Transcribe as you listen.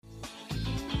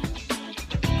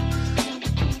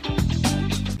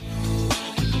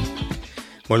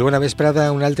Molt bona vesprada,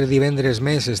 un altre divendres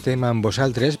més estem amb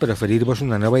vosaltres per oferir-vos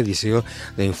una nova edició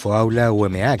d'Infoaula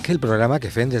UMH, el programa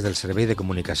que fem des del Servei de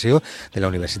Comunicació de la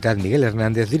Universitat Miguel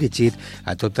Hernández, dirigit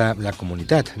a tota la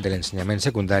comunitat de l'ensenyament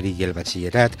secundari i el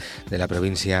batxillerat de la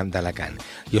província d'Alacant.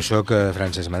 Jo sóc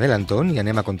Francesc Manel Antón i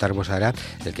anem a contar-vos ara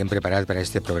el que hem preparat per a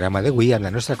este programa d'avui amb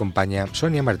la nostra companya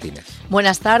Sonia Martínez.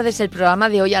 Buenas tardes, el programa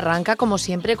de hoy arranca como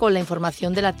siempre con la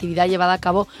información de la actividad llevada a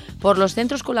cabo por los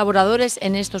centros colaboradores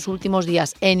en estos últimos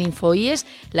días. En InfoIES,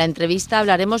 la entrevista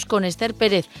hablaremos con Esther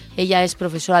Pérez. Ella es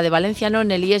profesora de valenciano en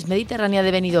el IES Mediterránea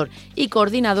de Benidorm y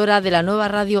coordinadora de la nueva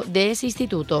ràdio d'ese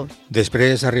instituto.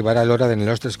 Després arribarà l'hora dels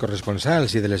nostres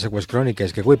corresponsals i de les seues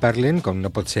cròniques que avui parlen, com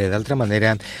no pot ser d'altra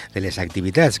manera, de les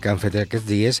activitats que han fet aquests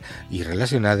dies i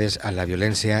relacionades a la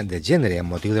violència de gènere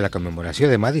amb motiu de la commemoració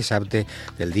demà dissabte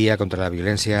del Dia contra la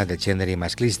Violència de Gènere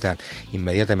Masclista.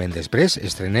 Immediatament després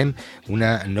estrenem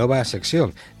una nova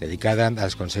secció dedicada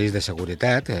als Consells de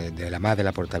Seguretat de la mà de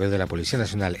la portaveu de la Policía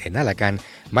Nacional en Alacant,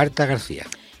 Marta García.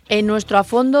 En nuestro a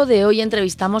fondo de hoy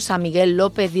entrevistamos a Miguel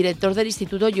López, director del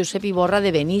Instituto Josep Iborra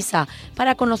de Benissa,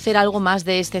 para conocer algo más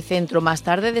de este centro. Más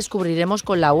tarde descubriremos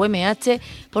con la UMH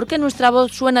por qué nuestra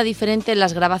voz suena diferente en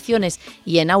las grabaciones,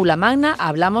 y en Aula Magna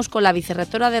hablamos con la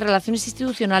vicerrectora de Relaciones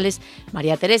Institucionales,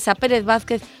 María Teresa Pérez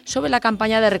Vázquez, sobre la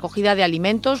campaña de recogida de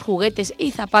alimentos, juguetes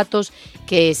y zapatos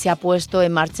que se ha puesto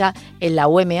en marcha en la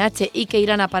UMH y que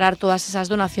irán a parar todas esas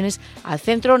donaciones al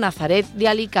Centro Nazaret de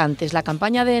Alicante. Es la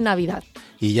campaña de Navidad.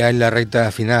 I ja en la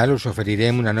recta final us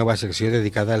oferirem una nova secció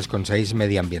dedicada als consells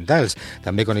mediambientals.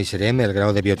 També coneixerem el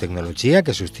grau de biotecnologia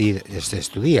que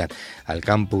s'estudia al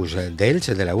campus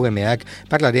d'Elx de la UMH.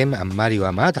 Parlarem amb Mario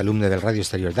Amat, alumne del Ràdio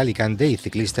Exterior d'Alicante i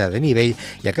ciclista de nivell,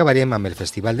 i acabarem amb el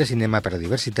Festival de Cinema per a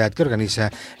Diversitat que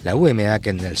organitza la UMH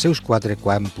en els seus 4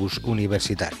 campus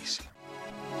universitaris.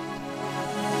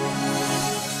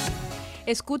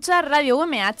 Escucha Radio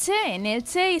UMH en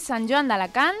Elche y San Joan de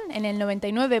Alacant en el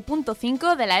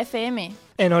 99.5 de la FM.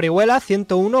 En Orihuela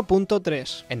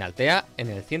 101.3. En Altea en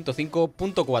el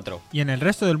 105.4. Y en el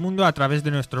resto del mundo a través de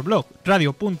nuestro blog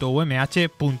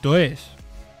radio.umh.es.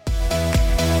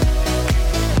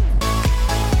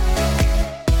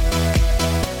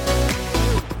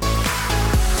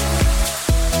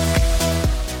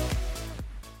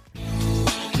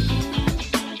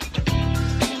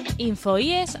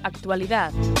 InfoIES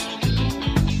Actualidad.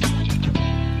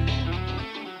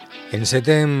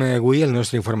 Encetem avui el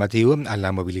nostre informatiu a la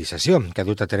mobilització que ha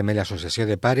dut a terme l'Associació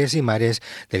de Pares i Mares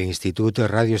de l'Institut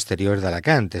Ràdio Exterior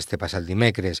d'Alacant este passat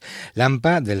dimecres.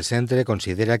 L'AMPA del centre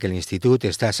considera que l'institut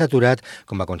està saturat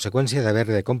com a conseqüència d'haver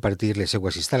de compartir les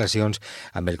seues instal·lacions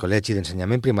amb el Col·legi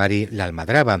d'Ensenyament Primari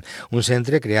l'Almadrava, un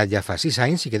centre creat ja fa 6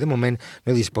 anys i que de moment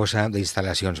no disposa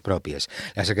d'instal·lacions pròpies.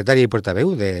 La secretària i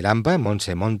portaveu de l'AMPA,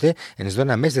 Montse Monte, ens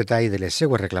dona més detall de les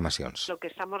seues reclamacions. Lo que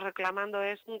estamos reclamando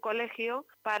es un colegio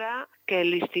para que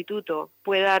el instituto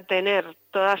pueda tener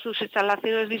todas sus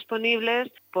instalaciones disponibles,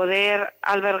 poder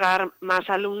albergar más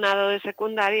alumnado de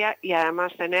secundaria y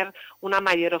además tener una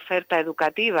mayor oferta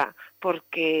educativa,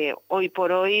 porque hoy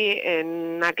por hoy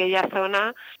en aquella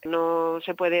zona no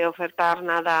se puede ofertar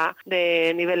nada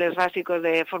de niveles básicos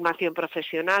de formación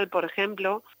profesional, por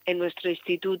ejemplo. En nuestro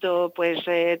instituto pues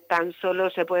tan solo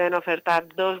se pueden ofertar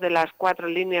 2 de las 4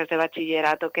 líneas de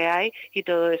bachillerato que hay, y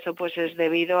todo eso pues es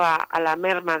debido a la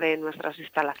merma de nuestras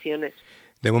instalaciones.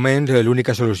 De moment,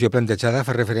 l'única solució plantejada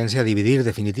fa referència a dividir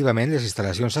definitivament les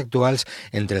instal·lacions actuals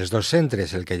entre els dos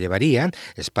centres, el que llevaria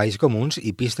espais comuns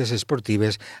i pistes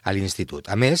esportives a l'institut.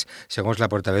 A més, segons la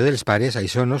portaveu dels pares,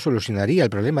 això no solucionaria el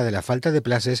problema de la falta de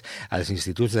places als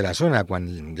instituts de la zona, quan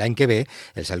l'any que ve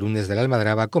els alumnes de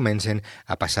l'Almadrava comencen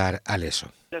a passar a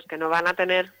l'ESO. Los que no van a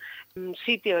tener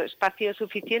espacio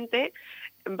suficiente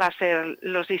va a ser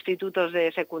los institutos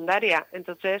de secundaria.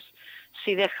 Entonces,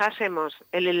 si dejásemos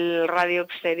el radio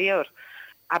exterior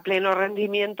a pleno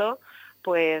rendimiento,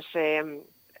 pues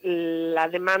la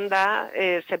demanda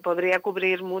se podría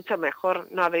cubrir mucho mejor.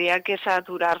 No habría que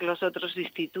saturar los otros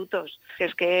institutos.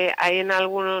 Es que hay en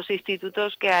algunos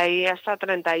institutos que hay hasta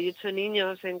 38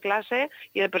 niños en clase,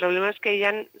 y el problema es que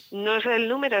ya no es el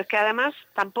número, es que además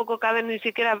tampoco caben ni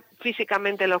siquiera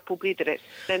físicamente los pupitres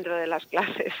dentro de las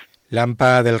clases.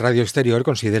 L'AMPA del Ràdio Exterior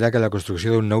considera que la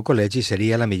construcció d'un nou col·legi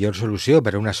seria la millor solució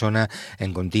per a una zona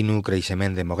en continu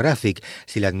creixement demogràfic.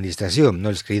 Si l'administració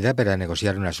no els crida per a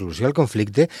negociar una solució al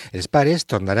conflicte, els pares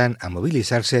tornaran a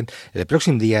mobilitzar-se el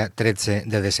pròxim dia 13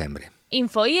 de desembre.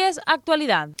 InfoIES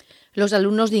Actualidad. Los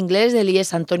alumnos de inglés del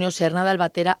IES Antonio Serna de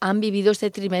Albatera han vivido este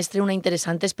trimestre una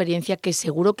interesante experiencia que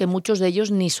seguro que muchos de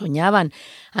ellos ni soñaban.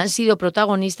 Han sido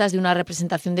protagonistas de una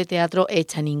representación de teatro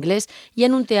hecha en inglés y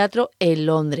en un teatro en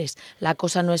Londres. La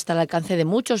cosa no está al alcance de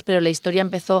muchos, pero la historia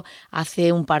empezó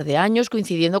hace un par de años,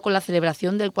 coincidiendo con la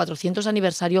celebración del 400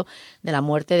 aniversario de la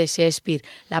muerte de Shakespeare.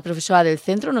 La profesora del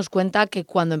centro nos cuenta que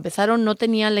cuando empezaron no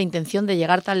tenían la intención de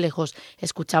llegar tan lejos.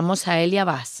 Escuchamos a Elia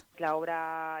Bass. La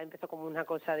obra empezó como una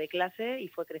cosa de clase y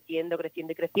fue creciendo.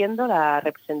 La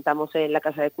representamos en la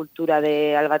Casa de Cultura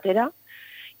de Albatera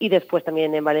y después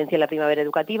también en Valencia en la Primavera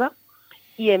Educativa.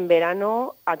 Y en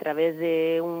verano, a través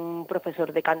de un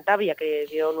profesor de Cantabria que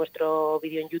vio nuestro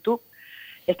vídeo en YouTube,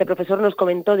 este profesor nos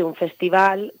comentó de un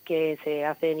festival que se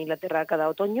hace en Inglaterra cada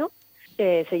otoño.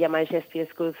 Se llama el Shakespeare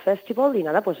School Festival y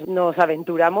nada, pues nos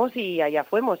aventuramos y allá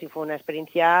fuimos y fue una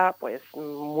experiencia pues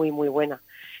muy muy buena.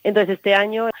 Entonces este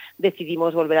año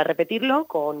decidimos volver a repetirlo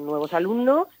con nuevos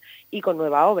alumnos y con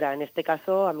nueva obra, en este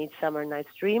caso A Midsummer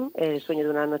Night's Dream, El sueño de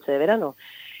una noche de verano.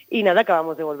 Y nada,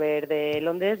 acabamos de volver de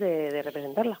Londres de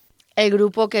representarla. El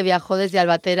grupo que viajó desde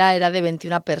Albatera era de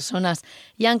 21 personas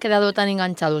y han quedado tan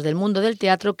enganchados del mundo del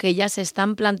teatro que ya se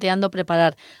están planteando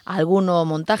preparar algún nuevo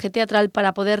montaje teatral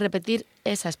para poder repetir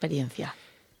esa experiencia.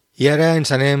 I ara ens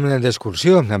anem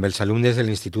d'excursió amb els alumnes de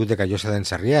l'Institut de Callosa d'en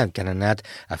Sarrià, que han anat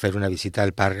a fer una visita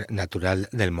al Parc Natural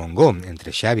del Montgó,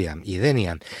 entre Xàbia i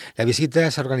Dénia. La visita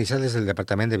s'ha organitzat des del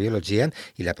Departament de Biologia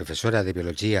i la professora de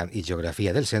Biologia i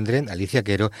Geografia del centre, Alicia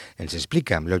Quero, ens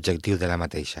explica l'objectiu de la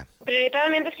mateixa.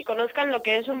 Prioritariamente es que conozcan lo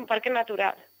que es un parque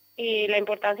natural y la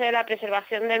importancia de la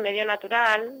preservación del medio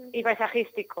natural y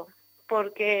paisajístico.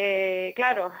 Porque,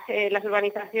 claro, las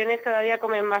urbanizaciones cada día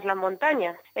comen más las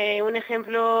montañas. Un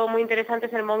ejemplo muy interesante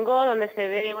es el Montgó, donde se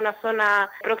ve una zona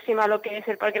próxima a lo que es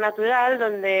el Parque Natural,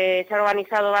 donde se ha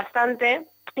urbanizado bastante,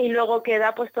 y luego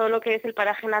queda pues todo lo que es el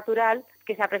paraje natural,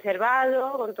 que se ha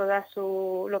preservado, con toda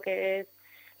lo que es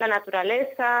la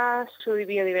naturaleza, su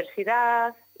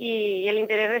biodiversidad, y el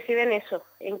interés reside en eso,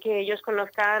 en que ellos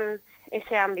conozcan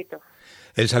ese ámbito.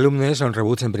 Els alumnes són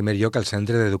rebuts en primer lloc al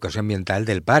Centre d'Educació Ambiental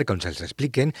del parc, on se'ls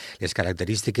expliquen les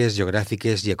característiques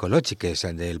geogràfiques i ecològiques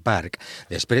del parc.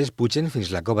 Després pugen fins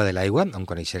a la Cova de l'Aigua, on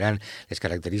coneixeran les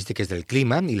característiques del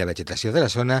clima i la vegetació de la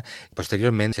zona.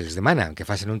 Posteriorment se'ls demana que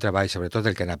facin un treball sobre tot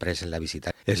el que han après en la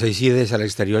visita. Les eixides a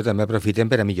l'exterior també aprofiten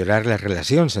per a millorar les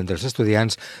relacions entre els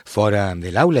estudiants fora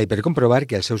de l'aula i per comprovar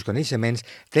que els seus coneixements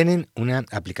tenen una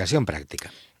aplicació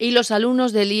pràctica. Y los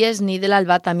alumnos del IES ni del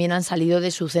ALBA también han salido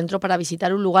de su centro para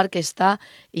visitar un lugar que está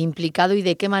implicado y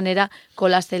de qué manera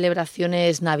con las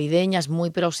celebraciones navideñas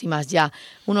muy próximas ya.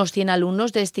 Unos 100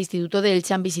 alumnos de este instituto de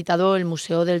Elche han visitado el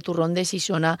Museo del Turrón de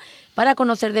Sisona para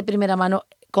conocer de primera mano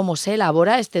cómo se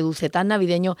elabora este dulce tan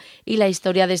navideño y la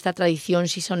historia de esta tradición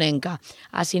sisonenca.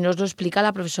 Así nos lo explica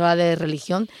la profesora de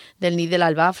religión del NI del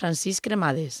ALBA, Francis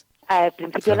Cremades. Al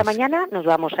principio de la mañana nos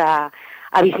vamos a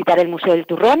visitar el Museo del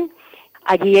Turrón.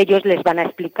 Allí ellos les van a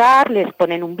explicar, les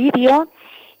ponen un vídeo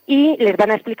y les van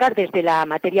a explicar desde la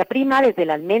materia prima, desde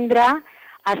la almendra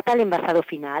hasta el envasado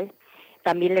final.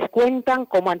 También les cuentan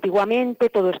cómo antiguamente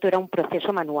todo esto era un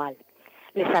proceso manual.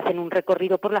 Les hacen un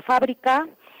recorrido por la fábrica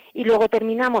y luego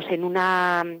terminamos en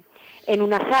una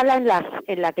sala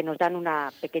en la que nos dan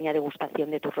una pequeña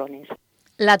degustación de turrones.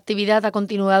 La actividad ha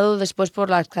continuado después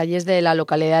por las calles de la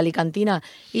localidad alicantina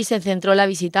y se centró en la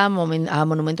visita a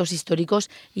monumentos históricos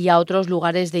y a otros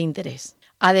lugares de interés.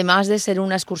 Además de ser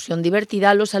una excursión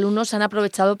divertida, los alumnos han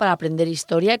aprovechado para aprender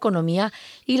historia, economía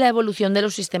y la evolución de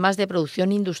los sistemas de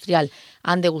producción industrial.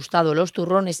 Han degustado los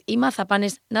turrones y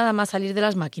mazapanes nada más salir de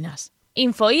las máquinas.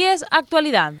 InfoIES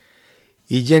Actualidad.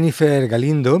 I Jennifer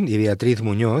Galindo i Beatriz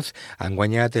Muñoz han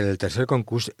guanyat el tercer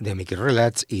concurs de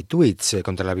microrelats i tuits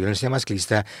contra la violència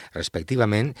masclista,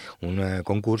 respectivament, un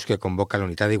concurs que convoca la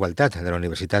Unitat d'Igualtat de la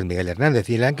Universitat Miguel Hernández,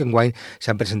 i l'any que enguany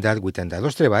s'han presentat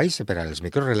 82 treballs per als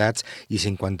microrelats i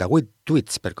 58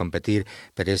 tuits per competir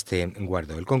per este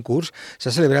guardó. El concurs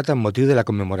s'ha celebrat amb motiu de la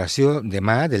commemoració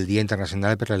demà del Dia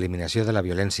Internacional per l'Eliminació de la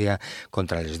Violència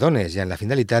contra les Dones i amb la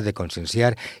finalitat de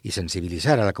conscienciar i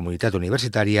sensibilitzar a la comunitat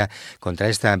universitària contra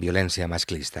esta violencia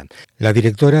masclista. La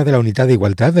directora de la Unitat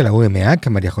d'Igualtat de la UMH,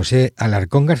 María José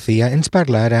Alarcón García, ens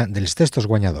parla ara dels textos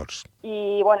guanyadors.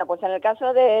 Y bueno, pues en el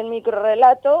caso del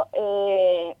microrrelato,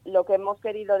 lo que hemos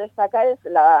querido destacar es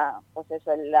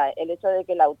el hecho de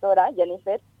que la autora,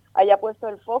 Jennifer, haya puesto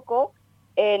el foco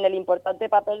en el importante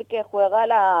papel que juega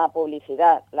la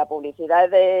publicidad. La publicidad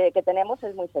que tenemos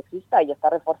es muy sexista y está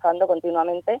reforzando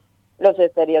continuamente los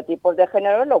estereotipos de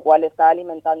género, lo cual está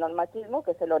alimentando el machismo,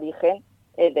 que es el origen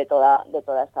de toda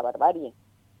esta barbarie.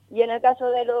 Y en el caso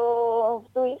de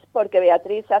los tuits, porque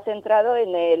Beatriz se ha centrado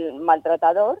en el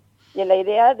maltratador y en la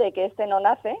idea de que este no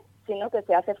nace, sino que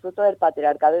se hace fruto del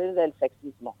patriarcado y del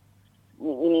sexismo.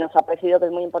 Y nos ha parecido que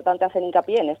es muy importante hacer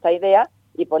hincapié en esta idea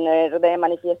y poner de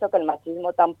manifiesto que el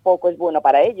machismo tampoco es bueno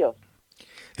para ellos.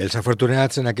 Els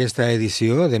afortunats en aquesta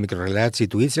edició de Microrelats i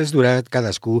Tuits els durà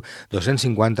cadascú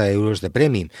 250 euros de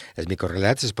premi. Els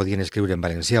microrelats es podien escriure en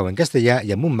valencià o en castellà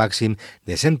i amb un màxim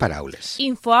de 100 paraules.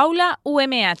 Infoaula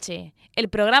UMH, el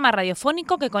programa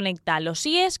radiofónico que conecta los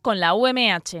IES con la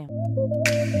UMH.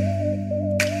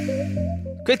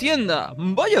 ¿Qué tienda?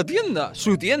 ¡Vaya tienda!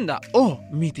 ¡Su tienda! ¡Oh,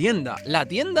 mi tienda! ¡La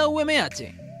tienda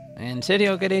UMH! ¿En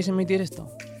serio queréis emitir esto?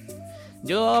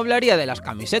 Yo hablaría de las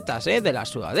camisetas, de las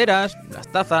sudaderas,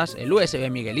 las tazas, el USB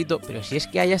Miguelito, pero si es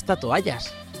que hay hasta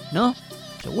toallas. ¿No?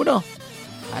 ¿Seguro?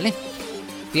 Vale.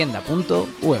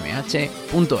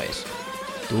 Tienda.umh.es.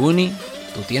 Tu uni,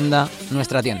 tu tienda,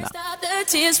 nuestra tienda.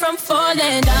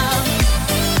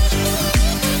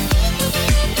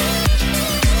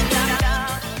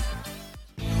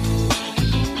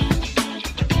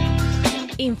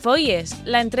 Infoies,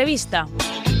 la entrevista.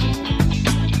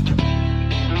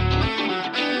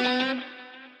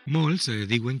 Molts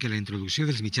diuen que la introducció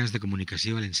dels mitjans de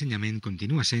comunicació a l'ensenyament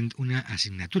continua sent una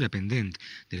assignatura pendent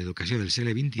de l'educació del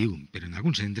segle XXI, però en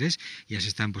alguns centres ja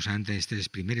s'estan posant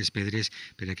aquestes primeres pedres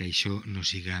per a que això no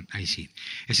siga així.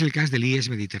 És el cas de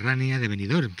l'IES Mediterrània de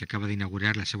Benidorm, que acaba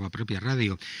d'inaugurar la seva pròpia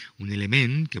ràdio, un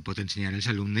element que pot ensenyar als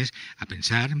alumnes a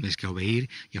pensar més que a obeir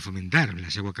i a fomentar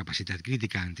la seva capacitat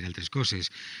crítica, entre altres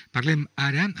coses. Parlem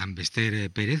ara amb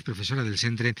Esther Pérez, professora del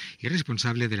centre i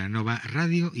responsable de la nova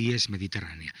Ràdio IES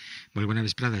Mediterrània. Molt bona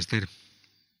vesprada, Esther.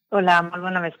 Hola, molt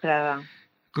bona vesprada.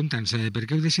 Conta'ns, per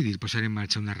què heu decidit posar en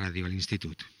marxa una ràdio a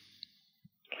l'institut?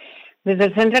 Des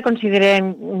del centre considerem,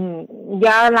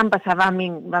 ja l'any passat vam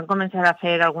començar a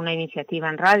fer alguna iniciativa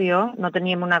en ràdio, no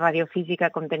teníem una ràdio física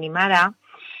com tenim ara,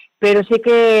 però sí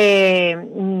que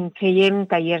fèiem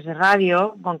tallers de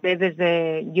ràdio,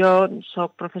 jo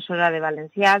soc professora de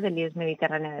valencià, de l'IES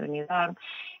Mediterrània de Benidorm,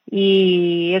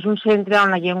 i és un centre on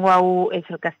la llengua 1 és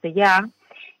el castellà,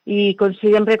 i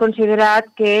sempre he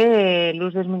considerat que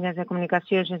l'ús dels mitjans de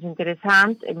comunicació és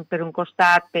interessant, per un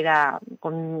costat,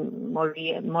 com molt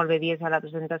bé dius a la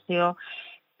presentació,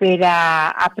 per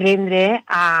a aprendre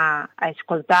a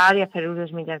escoltar i a fer ús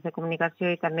dels mitjans de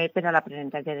comunicació i també per a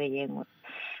l'aprenentatge de llengües.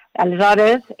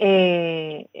 Aleshores,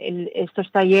 estos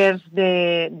tallers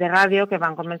de ràdio que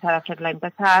van començar a fer l'any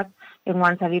passat,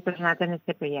 enguany s'ha personat en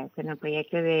aquest projecte, en el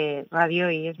projecte de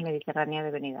Ràdio IES Mediterrània de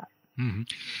Benidorm.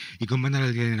 I com va anar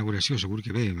el dia d'inauguració? Segur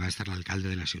que bé, va estar l'alcalde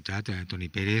de la ciutat, Toni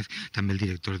Pérez, també el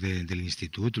director de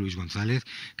l'institut, Luis González.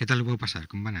 Què tal ho vau passar?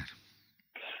 Com va anar?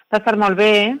 Va estar molt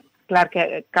bé, clar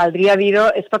que caldria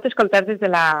dir-ho, es pot escoltar des de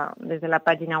la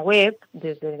pàgina web,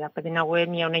 des de la pàgina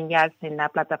web hi ha un enllaç en la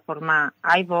plataforma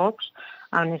iVox,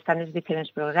 on estan els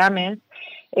diferents programes.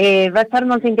 Va estar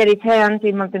molt interessant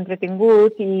i molt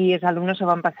entretingut i els alumnes ho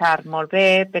van passar molt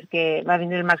bé perquè va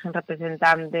venir el màxim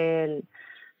representant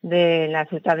de la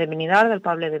ciutat de Benidorm, del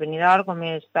poble de Benidorm, com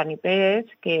és Toni Pérez,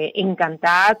 que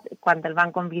encantat, quan el van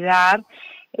convidar,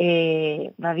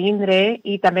 va vindre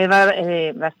i també va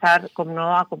estar, com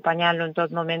no, acompanyant-lo en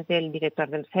tot moment el director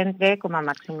del centre com a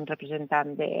màxim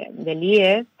representant de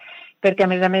l'IES, perquè a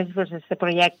més aquest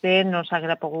projecte no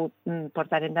s'haguera pogut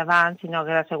portar endavant si no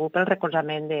haguera sigut pel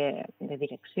recolzament de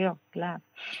direcció, clar.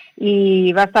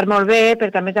 I va estar molt bé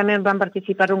perquè a més també van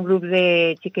participar un grup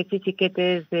de xiquets i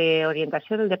xiquetes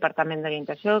d'orientació, del Departament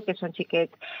d'Orientació, que són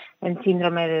xiquets en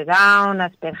síndrome de Down,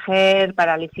 Asperger,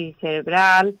 paràlisi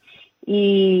cerebral,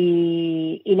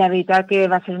 i la veritat que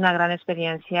va ser una gran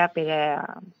experiència per a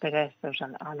aquests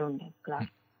alumnes, clar.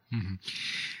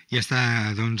 Ja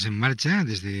està, doncs, en marxa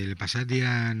des del passat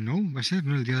dia 9, va ser,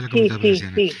 no? El dia de la Comunitat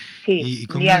Valenciana. Sí,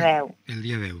 el dia 10. El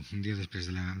dia 10, un dia després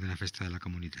de la festa de la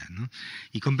comunitat, no?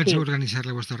 I com penseu organitzar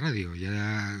la vostra ràdio? Hi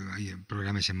ha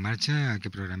programes en marxa? Què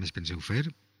programes penseu fer?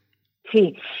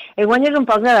 Sí, el guany és un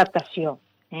poc d'adaptació.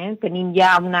 Tenim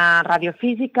ja una ràdio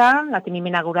física, la tenim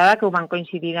inaugurada, que ho van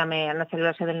coincidir amb la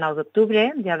celebració del 9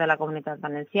 d'octubre, ja de la Comunitat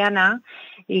Valenciana,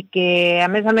 i que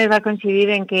a més va coincidir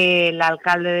en que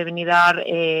l'alcalde de Benidorm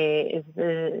és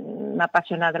un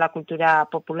apassionat de la cultura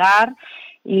popular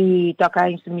i toca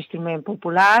un instrument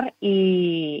popular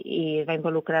i es va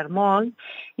involucrar molt.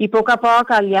 I a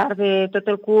poc, al llarg de tot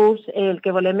el curs, el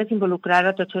que volem és involucrar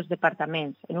a tots els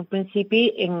departaments. En un principi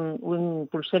ho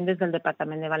impulsem des del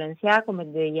Departament de Valencià, com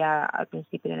et deia al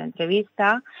principi de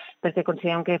l'entrevista, perquè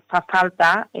considerem que fa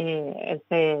falta el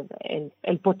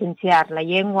potenciar la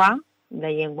llengua de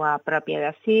llengua pròpia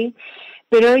d'ací,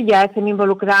 però ja estem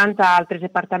involucrant a altres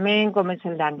departaments, com és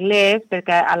el d'anglès,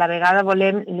 perquè a la vegada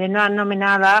volem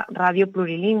l'anomenada ràdio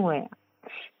plurilingüe,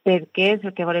 perquè és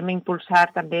el que volem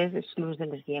impulsar també és l'ús de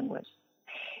les llengües.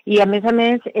 I a més,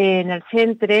 en el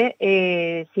centre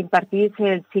s'imparteix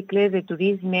el cicle de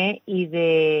turisme i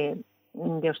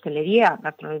d'hostaleria,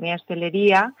 gastronomia i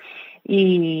hostaleria,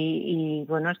 i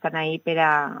bueno, estan ahí per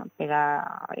a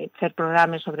fer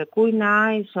programes sobre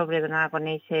cuina i sobre donar a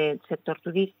conèixer el sector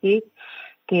turístic,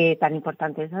 que tan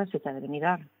important és a la ciutat de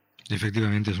Benidorm.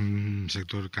 Efectivament, és un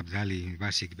sector cabdal i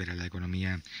bàsic per a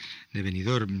l'economia de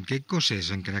Benidorm. Què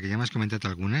coses, encara que ja m'has comentat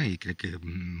alguna, i crec que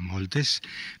moltes,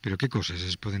 però què coses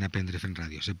es poden aprendre fent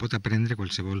ràdio? Se pot aprendre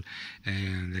qualsevol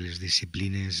de les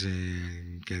disciplines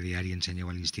que a diari ensenyeu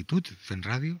a l'institut fent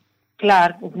ràdio?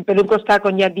 Clar, per un costat,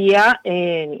 com ja dia,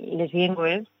 les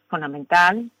llengües,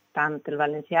 fonamental, tant el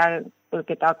valencià, el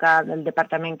que toca del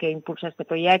departament que impulsa aquest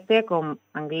projecte, com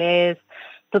anglès,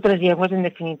 totes les llengües, en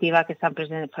definitiva, que estan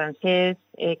presents en francès,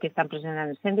 que estan presents en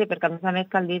el centre, perquè a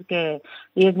més cal dir que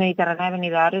l'IES Mediterrània de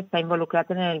Benidorm està involucrat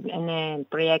en el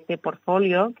projecte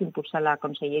Portfolio que impulsa la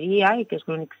Conselleria i que és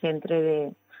l'únic centre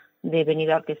de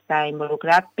Benidorm que està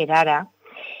involucrat per ara.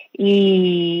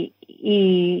 I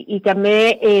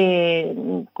també,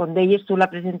 com deies tu,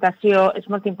 la presentació, és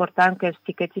molt important que els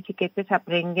xiquets i xiquetes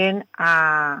aprenguen a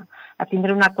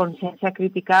tindre una consciència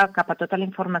crítica cap a tota la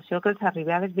informació que els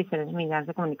arriba dels diferents mitjans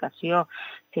de comunicació,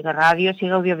 siga ràdio,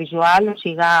 siga audiovisual o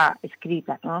siga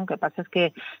escrita, no? El que passa és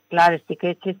que, clar, els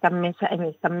xiquets estan més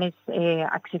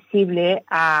accessibles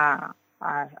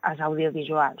als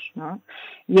audiovisuals, no?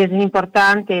 I és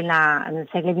important en el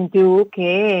segle XXI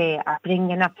que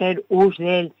aprenguen a fer ús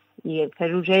d'ells, i fer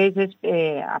ús d'ells és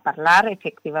a parlar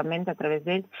efectivament a través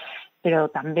d'ells, però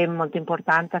també molt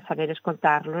important a saber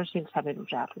escoltar-los i saber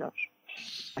usar-los.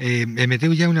 Emeteu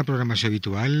ja una programació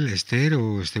habitual, Esther,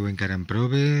 o esteu encara en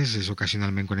proves? És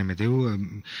ocasionalment quan emeteu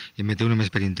només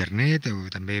per internet o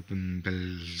també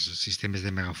pels sistemes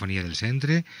de megafonia del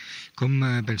centre? Com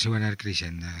penseu anar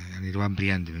creixent? Anireu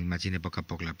ampliant, m'imagino, a poc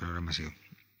la programació.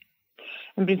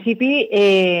 En principi,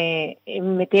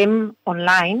 emetem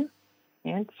online.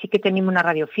 Sí que tenim una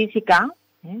ràdio física,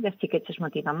 dels xiquets es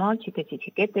motiva molt, xiquets i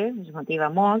xiquetes, es motiva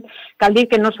molt. Cal dir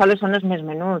que no sols són els més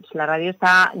menuts, la ràdio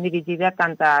està dirigida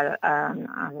tant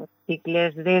als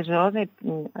cicles d'ESO,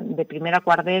 de primera a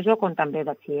quart d'ESO, com també de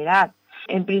batxillerat.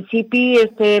 En principi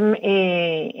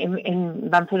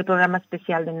vam fer el programa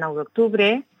especial del 9 d'octubre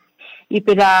i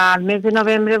per al mes de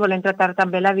novembre volem tractar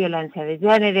també la violència de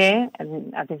gènere,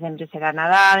 a desembre serà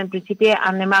Nadal, en principi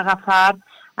anem a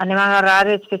agarrar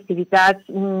les festivitats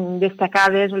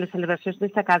destacades o les celebracions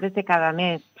destacades de cada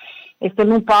mes.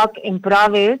 Estem un poc en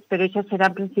proves, però això serà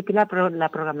en principi la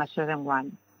programació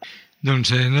d'enguany.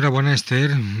 Doncs enhorabona, Esther,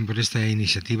 per aquesta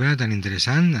iniciativa tan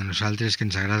interessant. A nosaltres, que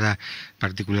ens agrada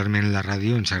particularment la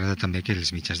ràdio, ens agrada també que els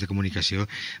mitjans de comunicació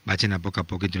vagin a poc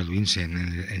introduint-se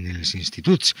en els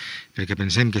instituts, perquè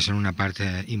pensem que són una part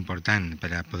important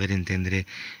per a poder entendre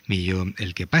millor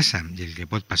el que passa i el que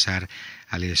pot passar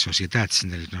a les societats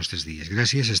dels nostres dies.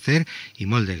 Gràcies, Esther, i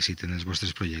molt d'èxit en els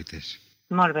vostres projectes.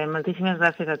 Molt bé, moltíssimes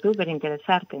gràcies a tu per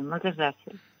interessar-te. Moltes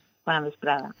gràcies. Buena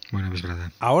vesprada. Buena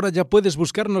vesprada. Ahora ya puedes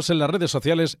buscarnos en las redes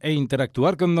sociales e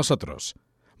interactuar con nosotros.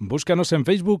 Búscanos en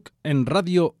Facebook en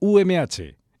Radio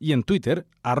UMH y en Twitter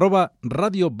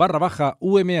 @radio_UMH.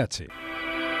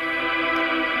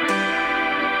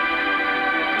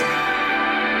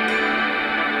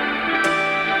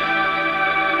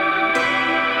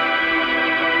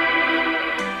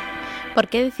 ¿Por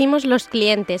qué decimos los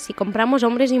clientes si compramos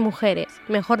hombres y mujeres?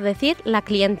 Mejor decir la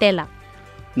clientela.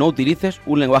 No utilices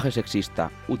un lenguaje sexista,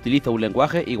 utiliza un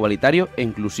lenguaje igualitario e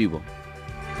inclusivo.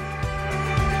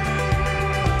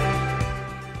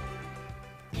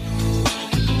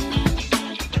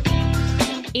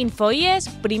 Infoies,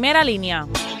 primera línia.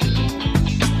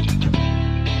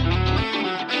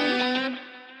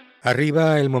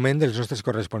 Arriba el moment dels nostres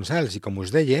corresponsals i, com us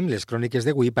dèiem, les cròniques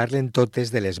d'avui parlen totes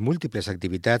de les múltiples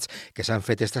activitats que s'han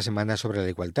fet esta setmana sobre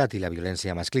la igualtat i la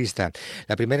violència masclista.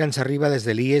 La primera ens arriba des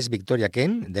de l'IES Victoria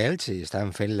Kent, d'Elx, i estan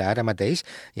fent-la ara mateix,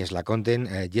 i ens la conten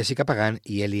Jessica Pagán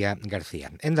i Elia García.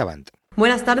 Endavant.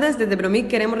 Buenas tardes, desde Promic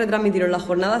queremos retransmitiros las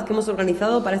jornadas que hemos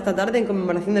organizado para esta tarde en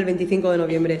conmemoración del 25 de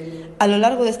noviembre. A lo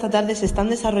largo de esta tarde se están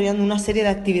desarrollando una serie de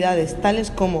actividades,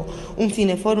 tales como un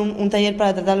cineforum, un taller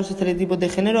para tratar los estereotipos de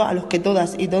género a los que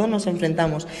todas y todos nos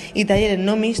enfrentamos, y talleres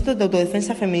no mixtos de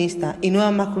autodefensa feminista y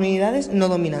nuevas masculinidades no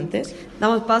dominantes.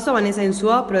 Damos paso a Vanessa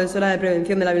Insúa, profesora de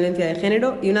Prevención de la Violencia de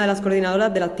Género y una de las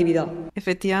coordinadoras de la actividad.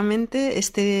 Efectivamente,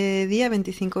 este día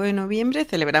 25 de noviembre,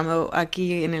 celebramos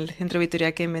aquí en el Centro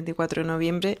Victoria Kent 24 de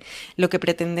noviembre, lo que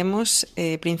pretendemos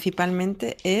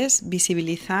principalmente es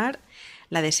visibilizar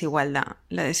la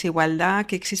desigualdad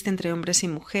que existe entre hombres y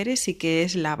mujeres y que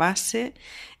es la base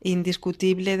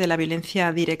indiscutible de la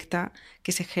violencia directa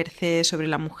que se ejerce sobre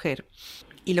la mujer.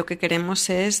 Y lo que queremos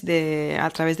es, a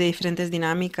través de diferentes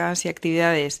dinámicas y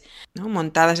actividades, ¿no?,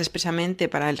 montadas expresamente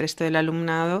para el resto del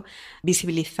alumnado,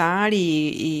 visibilizar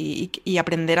y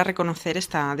aprender a reconocer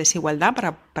esta desigualdad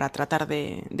para tratar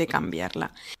de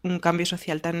cambiarla. Un cambio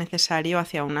social tan necesario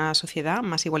hacia una sociedad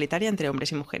más igualitaria entre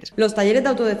hombres y mujeres. Los talleres de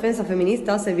autodefensa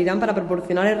feminista servirán para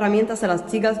proporcionar herramientas a las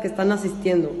chicas que están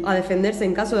asistiendo a defenderse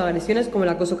en caso de agresiones como el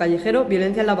acoso callejero,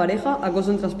 violencia en la pareja, acoso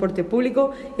en transporte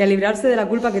público y a librarse de la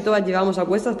culpa que todas llevamos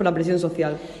a cuestas por la presión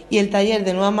social. Y el taller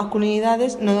de nuevas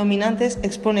masculinidades no dominantes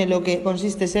expone lo que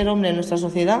consiste ser hombre en nuestra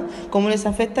sociedad, cómo les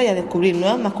afecta y a descubrir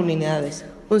nuevas masculinidades.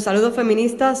 Un saludo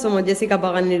feminista, somos Jessica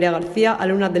Paganiria García,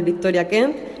 alumnas del Victoria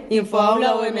Kent,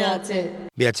 Infoaula UMH.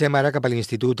 Viatgem ara cap a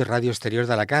l'Institut Ràdio Exterior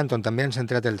d'Alacant, on també han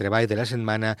centrat el treball de la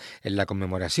setmana en la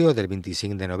commemoració del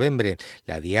 25 de novembre,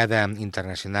 la Diada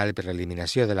Internacional per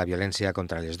l'Eliminació de la Violència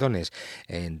contra les Dones.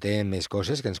 En té més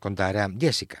coses que ens conta ara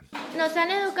Jessica. Nos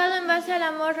han educado en base al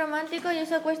amor romántico y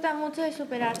eso cuesta mucho de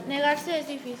superar. Negarse es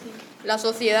difícil. La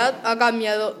sociedad ha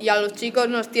cambiado y a los chicos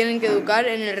nos tienen que educar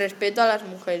en el respeto a las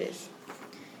mujeres.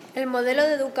 El modelo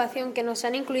de educación que nos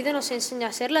han incluido nos enseña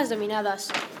a ser las dominadas.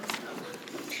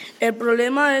 El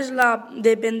problema es la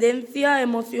dependencia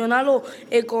emocional o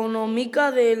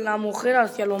económica de la mujer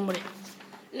hacia el hombre.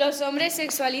 Los hombres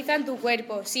sexualizan tu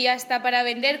cuerpo. Si hasta para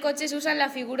vender coches usan la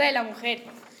figura de la mujer.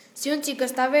 Si un chico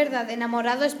está verdad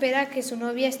enamorado, espera que su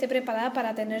novia esté preparada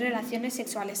para tener relaciones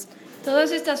sexuales.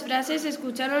 Todas estas frases se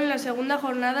escucharon en la segunda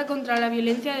jornada contra la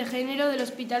violencia de género del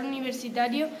Hospital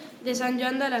Universitario de Sant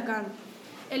Joan d'Alacant.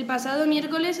 El pasado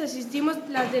miércoles asistimos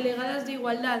las delegadas de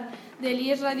Igualdad del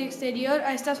IES Radio Exterior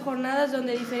a estas jornadas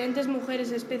donde diferentes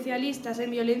mujeres especialistas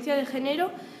en violencia de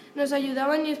género nos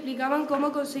ayudaban y explicaban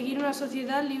cómo conseguir una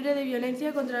sociedad libre de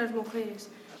violencia contra las mujeres.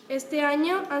 Este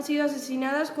año han sido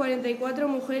asesinadas 44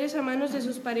 mujeres a manos de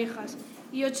sus parejas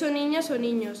y 8 niñas o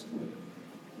niños.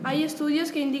 Hay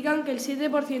estudios que indican que el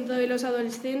 7% de los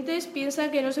adolescentes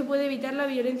piensa que no se puede evitar la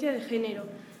violencia de género.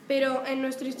 Pero en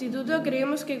nuestro instituto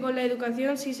creemos que con la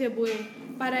educación sí se puede.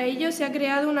 Para ello se ha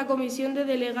creado una comisión de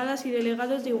delegadas y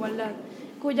delegados de igualdad,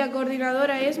 cuya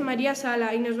coordinadora es María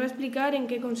Sala y nos va a explicar en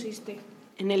qué consiste.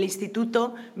 En el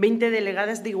instituto, 20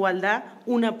 delegadas de igualdad,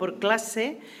 una por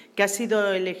clase, que ha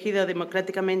sido elegido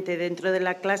democráticamente dentro de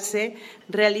la clase,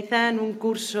 realizan un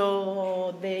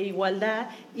curso de igualdad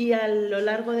y a lo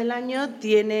largo del año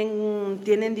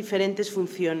tienen diferentes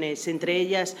funciones. Entre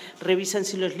ellas, revisan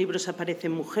si los libros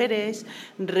aparecen mujeres,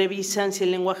 revisan si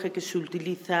el lenguaje que se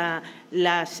utiliza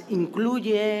las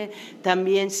incluye,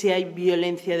 también si hay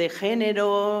violencia de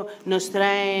género. Nos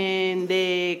traen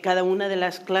de cada una de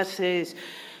las clases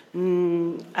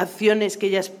acciones que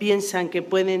ellas piensan que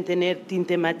pueden tener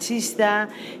tinte machista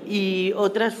y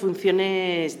otras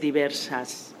funciones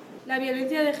diversas. La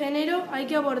violencia de género hay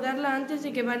que abordarla antes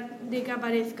de que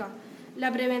aparezca.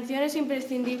 La prevención es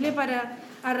imprescindible para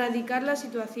erradicar la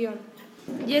situación.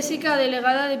 Jessica,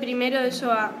 delegada de primero de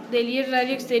SOA, de l'IES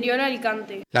Radio Exterior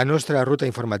Alicante. La nostra ruta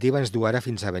informativa ens du ara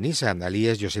fins a Benissa. A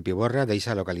l'IES Josep Iborra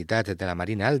d'eixa localitat de la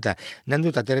Marina Alta n'han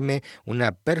dut a terme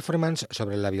una performance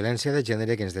sobre la violència de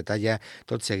gènere que ens detalla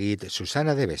tot seguit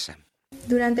Susana de Besa.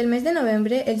 Durant el mes de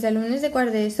novembre, els alumnes de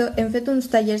quart d'ESO hem fet uns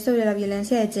tallers sobre la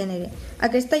violència de gènere.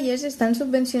 Aquests tallers estan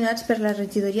subvencionats per la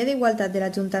Regidoria d'Igualtat de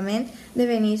l'Ajuntament de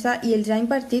Benissa i els ha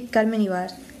impartit Carmen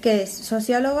Ibars, que és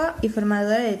sociòloga i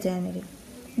formadora de gènere.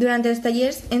 Durant els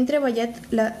tallers hem treballat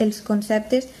els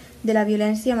conceptes de la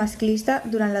violència masclista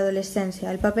durant l'adolescència,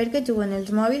 el paper que juguen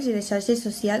els mòbils i les xarxes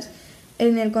socials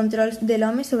en el control de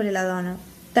l'home sobre la dona.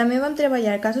 També vam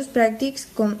treballar casos pràctics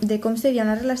de com seria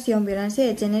una relació amb violència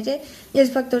de gènere i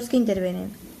els factors que intervenen.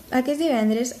 Aquest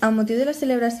divendres, amb motiu de la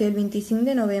celebració del 25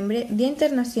 de novembre, Dia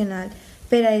Internacional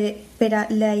per a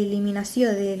la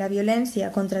eliminació de la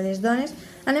violència contra les dones,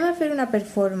 anem a fer una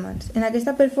performance. En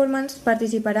aquesta performance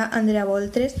participarà Andrea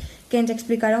Boltres, que ens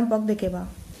explicarà un poc de què va.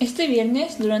 Este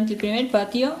viernes, durante el primer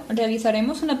patio,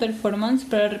 realizaremos una performance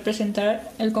para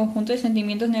representar el conjunto de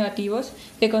sentimientos negativos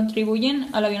que contribuyen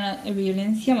a la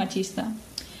violencia machista.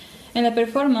 En la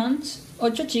performance,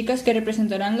 8 chicas que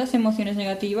representarán las emociones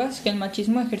negativas que el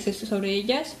machismo ejerce sobre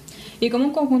ellas y cómo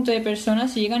un conjunto de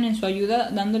personas llegan en su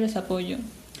ayuda dándoles apoyo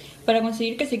para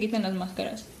conseguir que se quiten las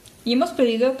máscaras. Y hemos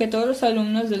pedido que todos los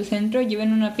alumnos del centro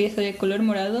lleven una pieza de color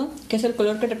morado, que es el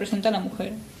color que representa a la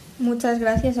mujer. Muchas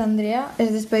gracias, Andrea.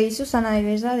 Es despedeix Susana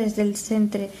Devesa des del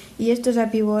centre i esto és a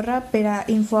Piborra per a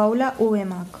Infoaula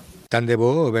UMAC. Tant de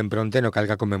bo ben prompte no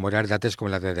calga commemorar dates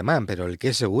com la de demà, però el que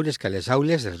és segur és que les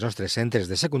aules dels nostres centres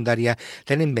de secundària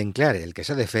tenen ben clar el que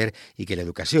s'ha de fer i que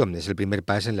l'educació és el primer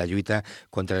pas en la lluita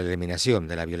contra l'eliminació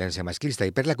de la violència masclista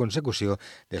i per la consecució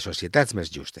de societats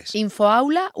més justes.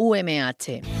 Infoaula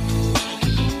UMH.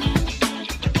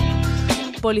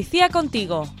 Policía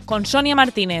contigo, con Sonia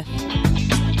Martínez.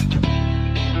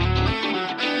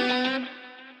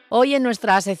 Hoy en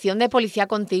nuestra sección de Policía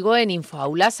Contigo en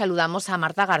Infoaula saludamos a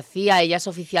Marta García. Ella es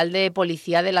oficial de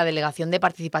policía de la Delegación de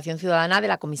Participación Ciudadana de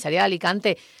la Comisaría de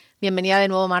Alicante. Bienvenida de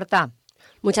nuevo, Marta.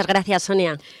 Muchas gracias,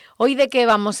 Sonia. Hoy de qué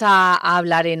vamos a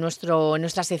hablar en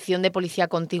nuestra sección de Policía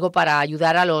Contigo para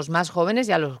ayudar a los más jóvenes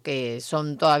y a los que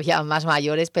son todavía más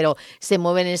mayores, pero se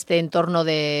mueven en este entorno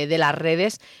de las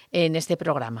redes en este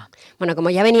programa. Bueno,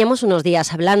 como ya veníamos unos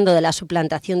días hablando de la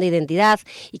suplantación de identidad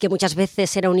y que muchas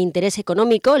veces era un interés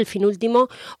económico, el fin último,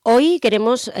 hoy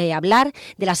queremos hablar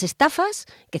de las estafas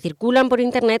que circulan por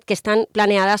Internet que están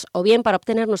planeadas o bien para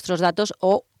obtener nuestros datos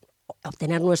o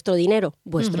obtener nuestro dinero,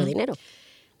 vuestro dinero.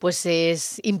 Pues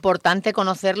es importante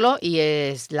conocerlo y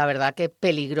es la verdad que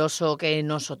peligroso que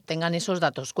nos obtengan esos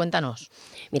datos. Cuéntanos.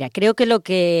 Mira, creo que lo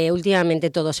que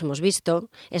últimamente todos hemos visto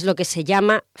es lo que se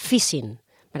llama phishing,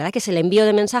 ¿verdad? Que es el envío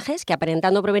de mensajes que,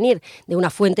 aparentando provenir de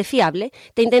una fuente fiable,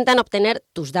 te intentan obtener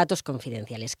tus datos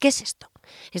confidenciales. ¿Qué es esto?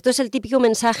 Esto es el típico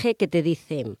mensaje que te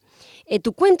dice: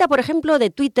 tu cuenta, por ejemplo, de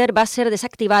Twitter va a ser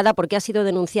desactivada porque ha sido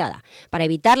denunciada. Para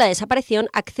evitar la desaparición,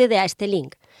 accede a este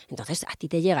link. Entonces, a ti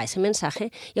te llega ese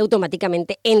mensaje y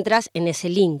automáticamente entras en ese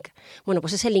link. Bueno,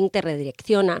 pues ese link te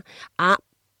redirecciona a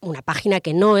una página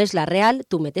que no es la real.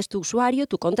 Tú metes tu usuario,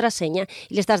 tu contraseña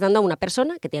y le estás dando a una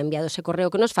persona que te ha enviado ese correo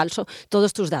que no es falso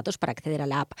todos tus datos para acceder a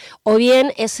la app. O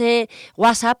bien ese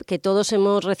WhatsApp que todos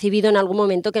hemos recibido en algún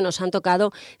momento que nos han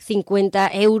tocado 50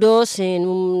 euros en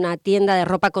una tienda de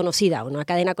ropa conocida, una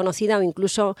cadena conocida, o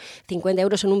incluso 50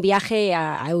 euros en un viaje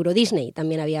a Euro Disney.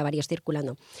 También había varios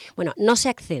circulando. Bueno, no se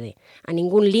accede a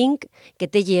ningún link que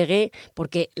te llegue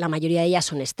porque la mayoría de ellas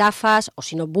son estafas o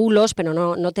si no bulos, pero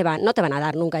no te van a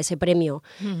dar nunca ese premio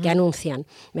que anuncian,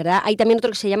 ¿verdad? Hay también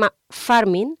otro que se llama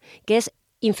farming, que es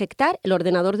infectar el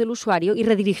ordenador del usuario y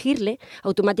redirigirle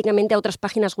automáticamente a otras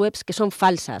páginas web que son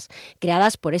falsas,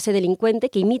 creadas por ese delincuente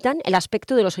que imitan el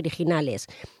aspecto de los originales.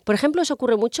 Por ejemplo, eso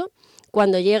ocurre mucho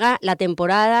cuando llega la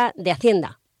temporada de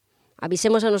Hacienda.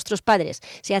 Avisemos a nuestros padres.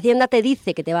 Si Hacienda te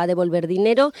dice que te va a devolver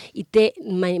dinero y te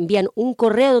envían un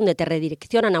correo donde te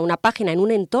redireccionan a una página en un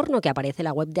entorno que aparece en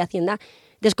la web de Hacienda,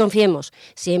 desconfiemos.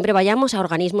 Siempre vayamos a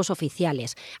organismos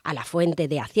oficiales, a la fuente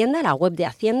de Hacienda, a la web de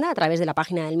Hacienda, a través de la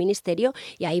página del Ministerio,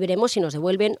 y ahí veremos si nos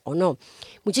devuelven o no.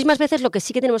 Muchísimas veces lo que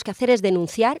sí que tenemos que hacer es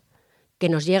denunciar que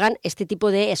nos llegan este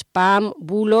tipo de spam,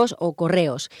 bulos o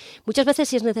correos. Muchas veces,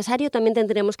 si es necesario, también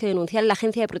tendremos que denunciar a la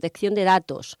Agencia de Protección de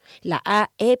Datos, la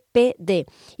AEPD.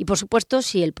 Y, por supuesto,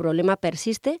 si el problema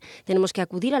persiste, tenemos que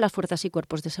acudir a las fuerzas y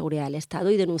cuerpos de seguridad del Estado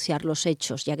y denunciar los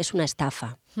hechos, ya que es una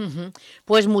estafa.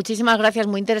 Pues muchísimas gracias,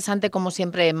 muy interesante como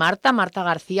siempre Marta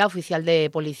García, oficial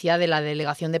de policía de la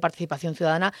Delegación de Participación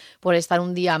Ciudadana, por estar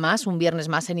un día más, un viernes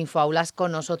más en Infoaulas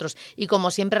con nosotros. Y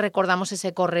como siempre recordamos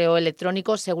ese correo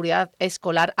electrónico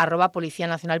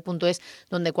seguridadescolar@policianacional.es,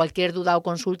 donde cualquier duda o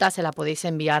consulta se la podéis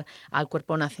enviar al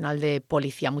Cuerpo Nacional de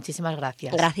Policía. Muchísimas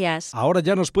gracias. Gracias. Ahora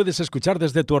ya nos puedes escuchar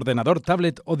desde tu ordenador,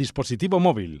 tablet o dispositivo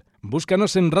móvil.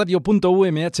 Búscanos en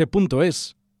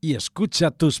radio.umh.es y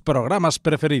escucha tus programas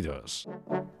preferidos.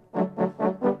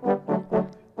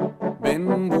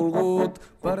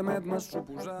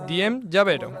 Diem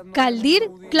llavero. Cal dir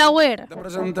clauer. De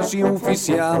presentació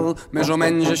oficial, més o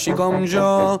menys així com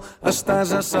jo,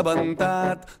 estàs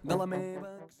assabentat de la meva...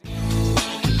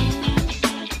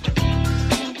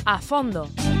 A fondo.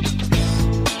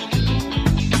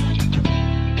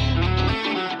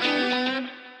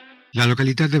 La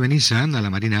localitat de Benissa, a la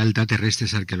Marina Alta, té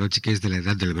restes arqueològiques de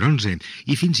l'edat del bronze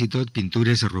i fins i tot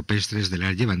pintures rupestres de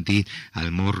l'art llevantí al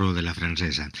morro de la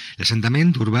Francesa.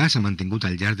 L'assentament urbà s'ha mantingut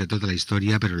al llarg de tota la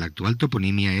història, però l'actual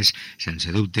toponímia és,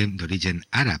 sense dubte, d'origen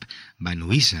àrab, Banu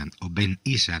Issa o Ben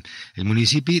Issa. El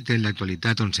municipi té en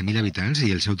l'actualitat 11.000 habitants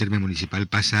i el seu terme municipal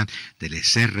passa de les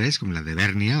serres, com la de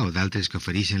Bèrnia, o d'altres que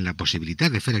ofereixen la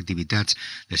possibilitat de fer activitats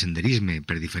de senderisme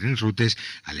per diferents rutes,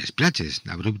 a les platges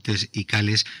abruptes i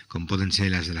cales com com poden ser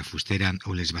les de la Fustera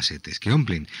o les Bassetes, que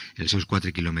omplen els seus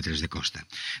 4 quilòmetres de costa.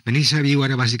 Benissa viu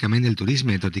ara bàsicament del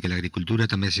turisme, tot i que l'agricultura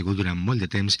també ha sigut durant molt de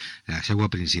temps la seva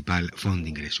principal font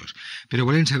d'ingressos. Però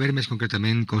volem saber més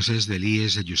concretament coses de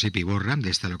l'IES Josep Iborra,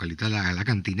 d'esta localitat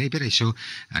alacantina, i per això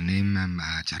anem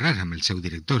a xerrar amb el seu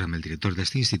director, amb el director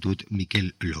d'aquest institut,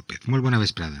 Miquel López. Molt bona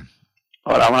vesprada.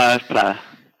 Hola, bona vesprada.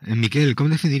 Miquel, com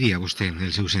definiria vostè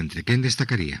el seu centre? Què en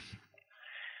destacaria?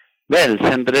 Bé, el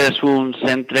centre és un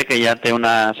centre que ja té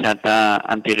una certa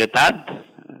antiguitat,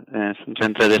 és un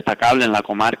centre destacable en la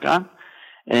comarca.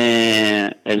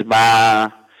 Es va,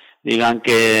 diguem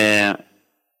que,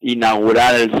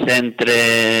 inaugurar el centre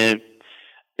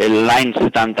l'any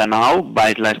 79,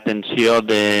 baix l'extensió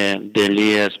de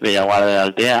l'IES Bellaguarda de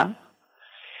l'Altea,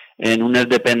 en unes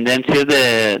dependències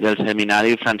del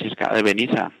Seminari Franciscà de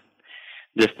Benissa.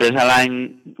 Després, a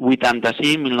l'any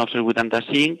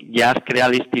 1985, ja es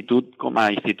crea l'institut com a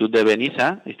Institut de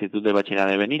Benissa, Institut de Batxillerat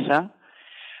de Benissa,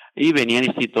 i venien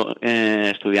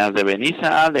estudiants de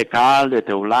Benissa, de Cal, de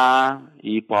Teulà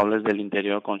i pobles de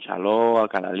l'interior com Xaló,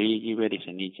 Alcalalí, Llíber i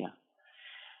Senija.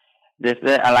 Des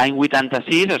de l'any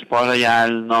 86 es posa ja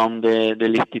el nom de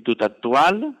l'institut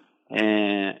actual,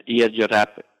 IES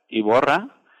Josep Iborra,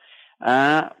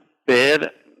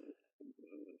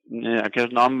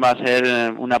 aquest nom va ser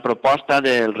una proposta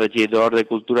del regidor de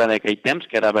Cultura d'aquell temps,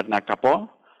 que era Bernat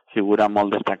Capó, figura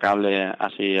molt destacable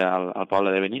així al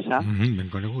poble de Benissa.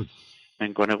 Ben conegut.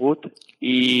 Ben conegut.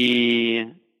 I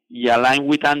a l'any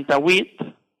 88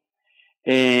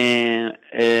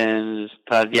 es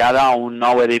trasllada a un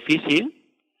nou edifici,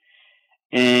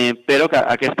 però que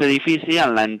aquest edifici,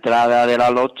 en l'entrada de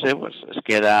la Lotse, es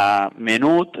queda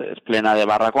menut, és plena de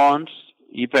barracons,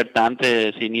 i per tant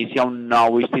s'inicia un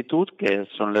nou institut, que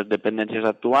són les dependències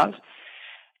actuals,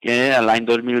 que l'any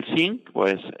 2005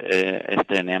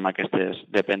 estrenem aquestes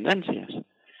dependències.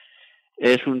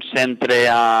 És un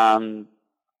centre amb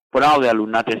prou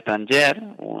d'alumnat estranger,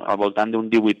 al voltant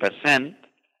d'un 18%,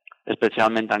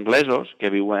 especialment anglesos,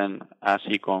 que viuen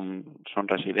així com són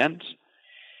residents.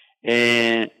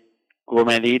 Com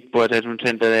he dit, és un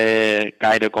centre de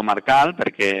caire comarcal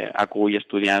perquè acull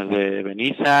estudiants de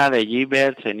Benissa, de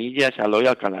Llíber, Senija, Xaló i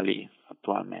Alcalalí,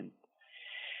 actualment.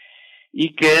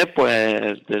 I que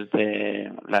des de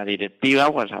la directiva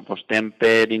apostem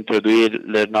per introduir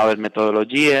les noves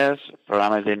metodologies,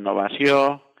 programes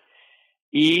d'innovació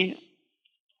i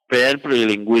per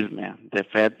plurilingüisme. De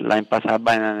fet, l'any passat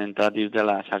van entrar dins de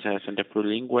la xarxa de centres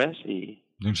plurilingües i...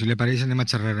 Doncs si li pareix anem a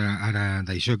xerrar ara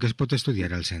d'això. Què es pot estudiar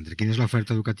al centre? Quina és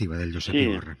l'oferta educativa del Josep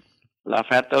Iborra?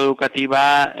 L'oferta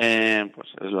educativa és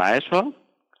l'ESO,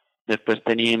 després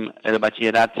tenim el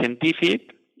batxillerat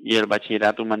científic i el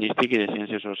batxillerat humanístic i de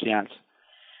ciències socials.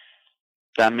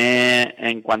 També,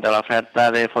 en quant a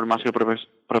l'oferta de formació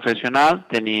professional,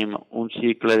 tenim un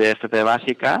cicle de FP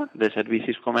bàsica de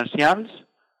servicis comercials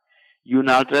i un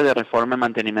altre de reforma i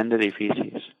manteniment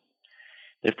d'edificis.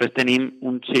 Després tenim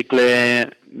un cicle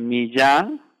mitjà,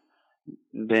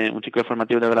 un cicle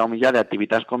formatiu de grau mitjà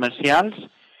d'activitats comercials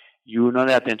i un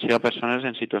d'atenció a persones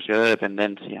en situació de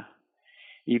dependència.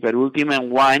 I per últim,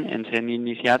 enguany ens hem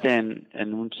iniciat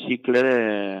en un cicle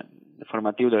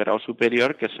formatiu de grau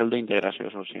superior que és el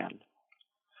d'integració social.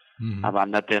 A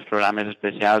banda té els programes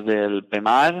especials del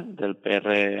PEMAR, del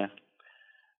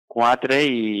PR4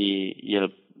 i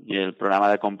el programa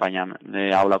d'acompanyament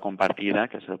d'aula compartida,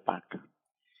 que és el PAC.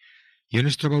 I on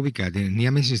es troba ubicat? N'hi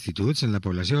ha més instituts en la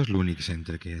població o és l'únic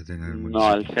centre que tenen al municipi? No,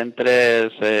 el centre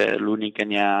és l'únic que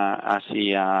n'hi ha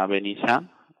així a Benissa.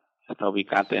 Està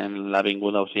ubicat en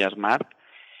l'avinguda Ausiàs Marc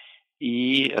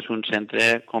i és un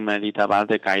centre, com he dit abans,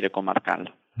 de caire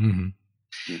comarcal.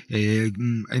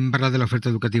 Hem parlat de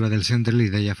l'oferta educativa del centre, li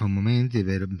deia fa un moment,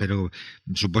 però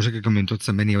suposo que com en tots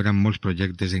també n'hi haurà molts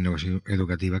projectes d'innovació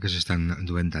educativa que s'estan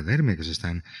duent a terme, que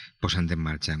s'estan posant en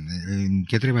marxa.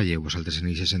 Què treballeu vosaltres en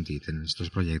aquest sentit, en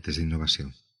aquests projectes d'innovació?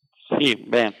 Sí,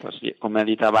 bé, com he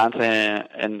dit abans,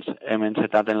 ens hem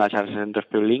encetat en la xarxa de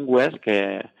centres plurilingües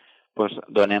que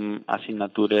donem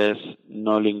assignatures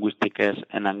no lingüístiques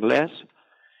en anglès.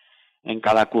 En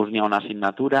cada curs n'hi ha una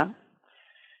assignatura.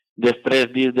 Després,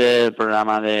 dins del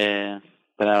programa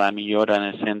per a la millora en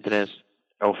els centres,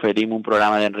 oferim un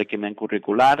programa d'enriquiment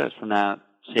curricular. És una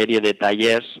sèrie de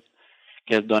tallers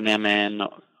que es donem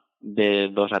de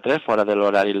 2 a 3, fora de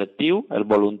l'horari lectiu, el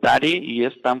voluntari, i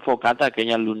està enfocat a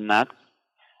aquell alumnat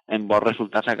en bons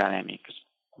resultats acadèmics.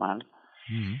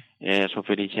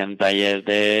 S'ofereixen tallers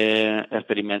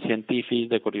d'experiments científics,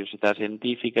 de curiositats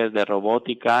científiques, de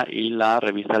robòtica i la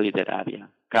revista literària.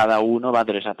 Cada un va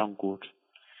adreçat a un curs.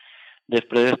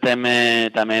 Després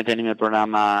també tenim el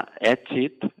programa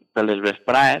Èxit, per les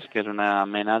vesprades, que és una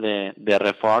mena de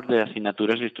reforç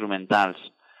d'assignatures instrumentals,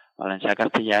 valencià,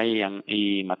 castellà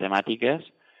i matemàtiques,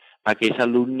 per aquells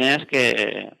alumnes que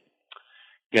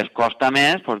es costa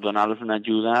més donar-los una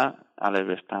ajuda a les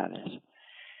vesprades.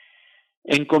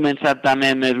 Hem començat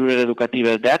també mesures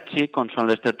educatives d'èxit, com són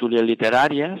les tertúlies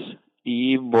literàries,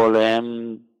 i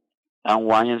volem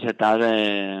enguany encetar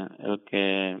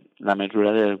la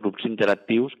mesura dels grups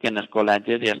interactius que en els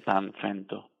col·legis ja estan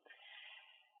fent-ho.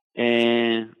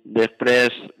 Després,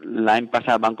 l'any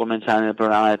passat van començar el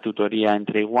programa de tutoria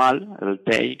entre igual, el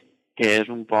TEI, que és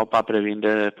un poc per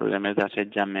previndre els problemes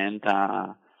d'assetjament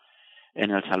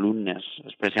en els alumnes,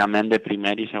 especialment de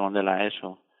primer i segon de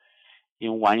l'ESO. I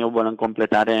enguany ho volen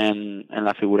completar en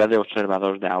la figura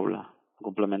d'observadors d'aula,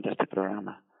 complementa aquest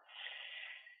programa.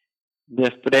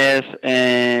 Després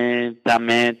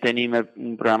també tenim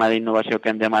un programa d'innovació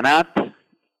que hem demanat,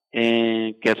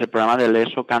 que és el programa de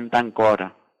l'ESO Canta en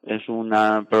Cor. És un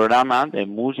programa de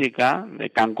música,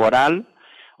 de cant coral,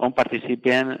 on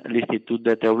participen l'Institut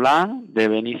de Teulà, de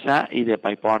Benissa i de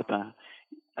Paiporta.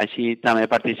 Així també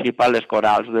participen les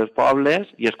corals dels pobles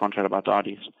i els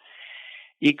conservatoris.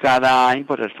 I cada any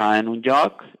es fa en un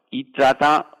lloc i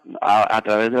trata a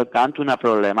través del cant una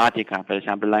problemàtica. Per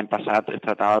exemple, l'any passat es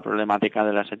tractava la problemàtica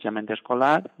de l'assetjament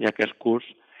escolar i aquest curs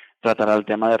tratarà el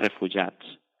tema de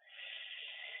refugiats.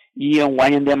 I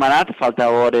enguany hem demanat, falta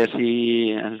veure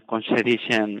si ens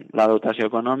concedeixen la dotació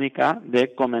econòmica, de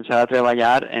començar a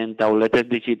treballar en tauletes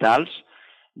digitals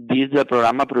dins del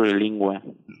programa plurilingüe.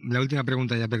 La última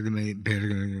pregunta ja per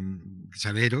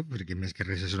saber-ho, perquè més que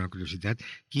res és una curiositat,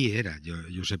 qui era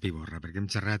Josep Iborra? Perquè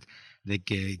hem xerrat de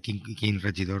quin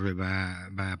regidor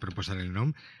va proposar el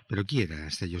nom, però qui era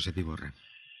este Josep Iborra?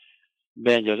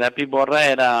 Bé, Josep Iborra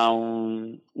era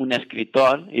un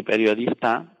escritor i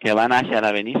periodista que va néixer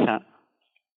a Benissa.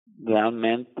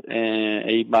 Realment,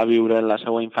 ell va viure la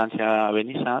seva infància a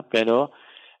Benissa, però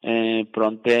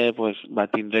pronte va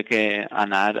tindre que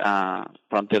anar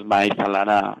pronte es va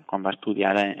instal·lar quan va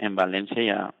estudiar en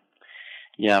València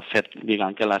i ha fet,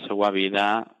 diguem, que la seva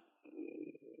vida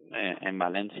en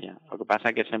València. El que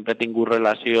passa que sempre ha tingut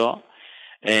relació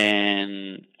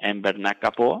en Bernat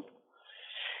Capó,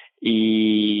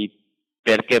 i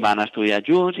perquè van estudiar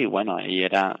junts i ell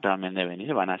era realment de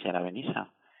Benissa, va néixer a Benissa.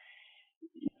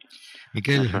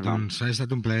 Miquel, doncs ha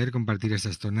estat un plaer compartir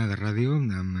aquesta estona de ràdio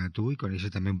amb tu i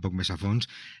conèixer també un poc més a fons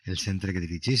el centre que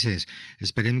dirigisses.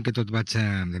 Esperem que tot vagi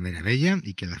de meravella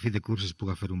i que a la fi de curs es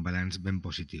pugui fer un balanç ben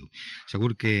positiu.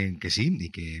 Segur que sí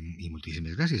i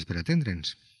moltíssimes gràcies per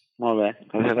atendre'ns. Molt bé,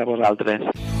 gràcies a vosaltres.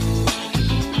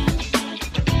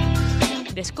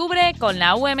 Descubre con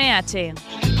la UMH.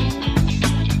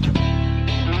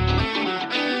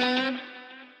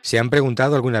 ¿Se han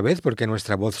preguntado alguna vez por qué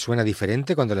nuestra voz suena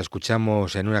diferente cuando la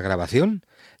escuchamos en una grabación?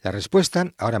 La respuesta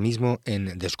ahora mismo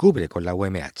en Descubre con la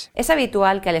UMH. Es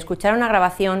habitual que al escuchar una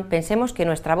grabación pensemos que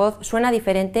nuestra voz suena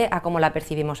diferente a como la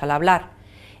percibimos al hablar.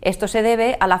 Esto se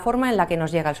debe a la forma en la que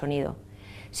nos llega el sonido.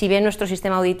 Si bien nuestro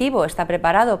sistema auditivo está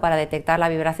preparado para detectar la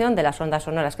vibración de las ondas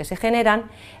sonoras que se generan,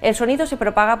 el sonido se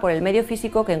propaga por el medio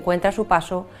físico que encuentra a su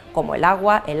paso, como el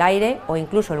agua, el aire o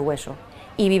incluso el hueso,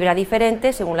 y vibra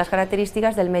diferente según las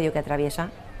características del medio que atraviesa.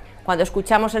 Cuando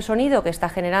escuchamos el sonido que está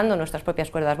generando nuestras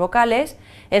propias cuerdas vocales,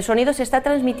 el sonido se está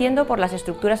transmitiendo por las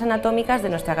estructuras anatómicas de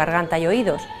nuestra garganta y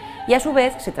oídos, y a su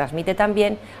vez se transmite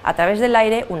también a través del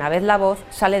aire una vez la voz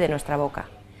sale de nuestra boca.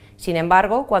 Sin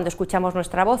embargo, cuando escuchamos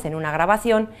nuestra voz en una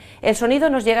grabación, el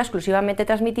sonido nos llega exclusivamente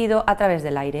transmitido a través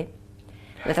del aire.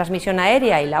 La transmisión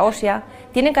aérea y la ósea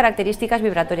tienen características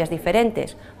vibratorias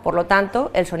diferentes, por lo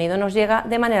tanto, el sonido nos llega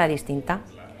de manera distinta.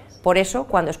 Por eso,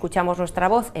 cuando escuchamos nuestra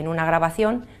voz en una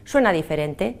grabación, suena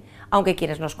diferente, aunque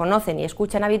quienes nos conocen y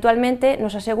escuchan habitualmente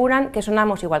nos aseguran que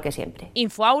sonamos igual que siempre.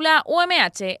 Infoaula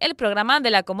UMH, el programa de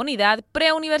la comunidad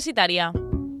preuniversitaria.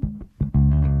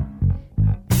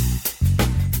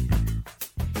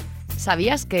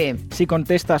 ¿Sabías que...? Si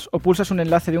contestas o pulsas un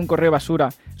enlace de un correo basura,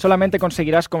 solamente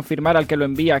conseguirás confirmar al que lo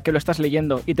envía que lo estás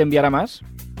leyendo y te enviará más.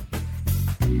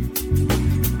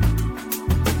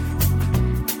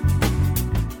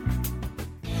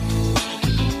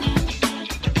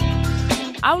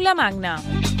 Aula Magna.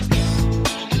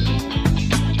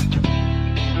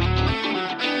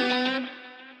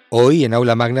 Hoy en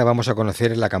Aula Magna vamos a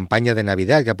conocer la campaña de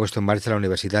Navidad que ha puesto en marcha la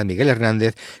Universidad Miguel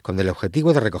Hernández con el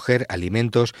objetivo de recoger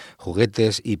alimentos,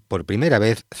 juguetes y por primera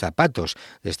vez zapatos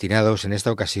destinados en esta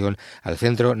ocasión al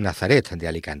Centro Nazaret de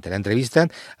Alicante. La entrevista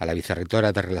a la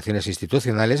vicerrectora de Relaciones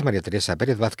Institucionales, María Teresa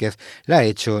Pérez Vázquez, la ha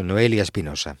hecho Noelia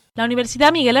Espinosa. La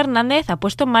Universidad Miguel Hernández ha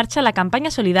puesto en marcha la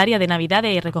campaña solidaria de Navidad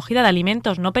de recogida de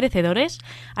alimentos no perecedores,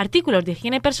 artículos de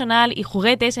higiene personal y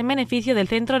juguetes en beneficio del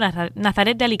Centro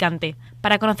Nazaret de Alicante.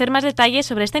 Para conocer más detalles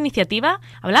sobre esta iniciativa,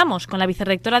 hablamos con la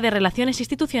vicerrectora de Relaciones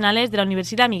Institucionales de la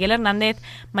Universidad Miguel Hernández,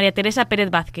 María Teresa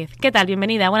Pérez Vázquez. ¿Qué tal?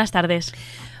 Bienvenida, buenas tardes.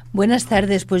 Buenas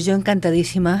tardes, pues yo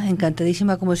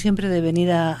encantadísima como siempre de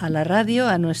venir a la radio,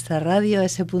 a nuestra radio, a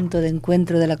ese punto de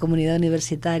encuentro de la comunidad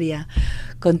universitaria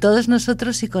con todos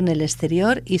nosotros y con el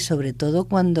exterior, y sobre todo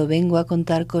cuando vengo a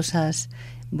contar cosas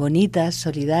bonitas,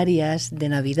 solidarias, de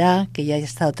Navidad, que ya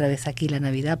está otra vez aquí la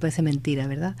Navidad, parece mentira,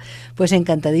 ¿verdad? Pues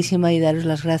encantadísima, y daros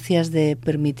las gracias de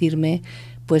permitirme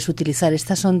pues utilizar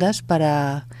estas ondas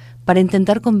para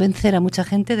intentar convencer a mucha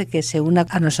gente de que se una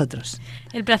a nosotros.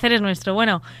 El placer es nuestro.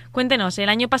 Bueno, cuéntenos, el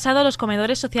año pasado los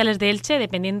comedores sociales de Elche,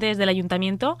 dependientes del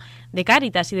Ayuntamiento, de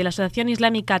Cáritas y de la Asociación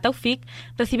Islámica Taufik,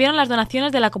 recibieron las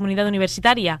donaciones de la comunidad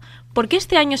universitaria. ¿Por qué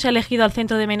este año se ha elegido al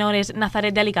Centro de Menores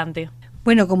Nazaret de Alicante?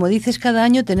 Bueno, como dices, cada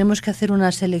año tenemos que hacer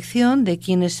una selección de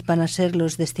quiénes van a ser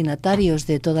los destinatarios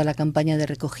de toda la campaña de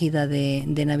recogida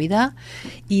de Navidad,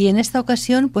 y en esta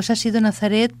ocasión pues ha sido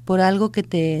Nazaret por algo que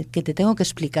te tengo que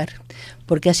explicar,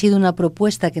 porque ha sido una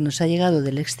propuesta que nos ha llegado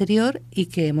del exterior y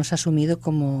que hemos asumido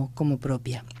como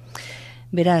propia.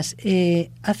 Verás,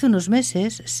 hace unos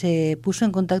meses se puso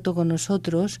en contacto con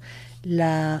nosotros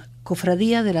la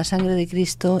Cofradía de la Sangre de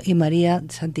Cristo y María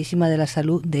Santísima de la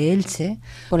Salud de Elche,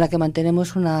 con la que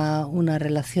mantenemos una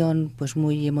relación pues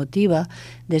muy emotiva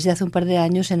desde hace un par de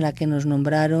años, en la que nos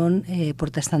nombraron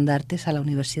portaestandartes a la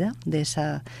universidad de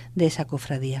esa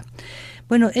cofradía.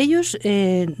 Bueno, ellos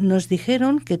nos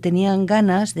dijeron que tenían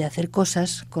ganas de hacer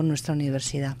cosas con nuestra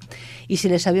universidad, y se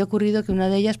les había ocurrido que una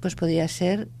de ellas pues podía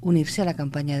ser unirse a la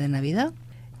campaña de Navidad.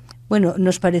 Bueno,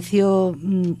 nos pareció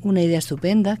una idea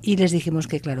estupenda y les dijimos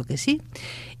que claro que sí.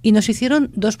 Y nos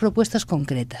hicieron dos propuestas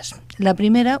concretas. La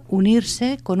primera,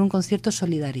 unirse con un concierto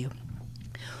solidario.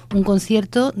 Un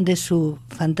concierto de su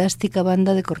fantástica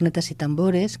banda de cornetas y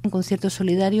tambores, un concierto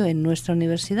solidario en nuestra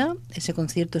universidad. Ese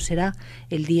concierto será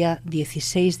el día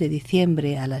 16 de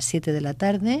diciembre a las 7 de la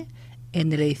tarde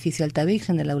en el edificio Altavix,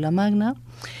 en el Aula Magna.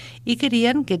 Y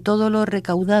querían que todo lo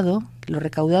recaudado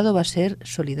va a ser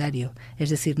solidario, es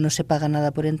decir, no se paga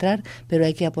nada por entrar, pero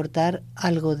hay que aportar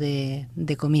algo de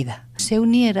comida. Se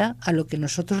uniera a lo que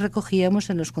nosotros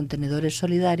recogíamos en los contenedores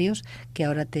solidarios, que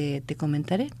ahora te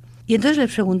comentaré. Y entonces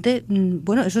les pregunté,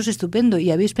 bueno, eso es estupendo,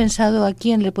 ¿y habéis pensado a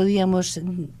quién le podíamos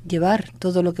llevar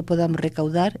todo lo que podamos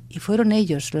recaudar? Y fueron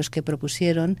ellos los que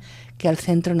propusieron que al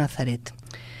Centro Nazaret.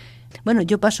 Bueno,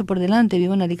 yo paso por delante,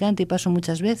 vivo en Alicante y paso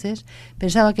muchas veces,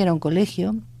 pensaba que era un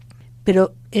colegio,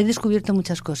 pero he descubierto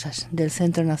muchas cosas del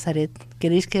Centro Nazaret.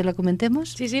 ¿Queréis que lo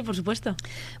comentemos? Sí, por supuesto.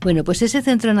 Bueno, pues ese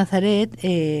Centro Nazaret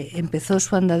empezó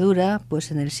su andadura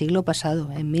pues en el siglo pasado,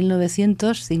 en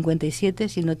 1957,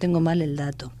 si no tengo mal el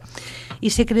dato.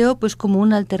 Y se creó pues como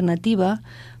una alternativa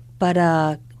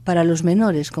para los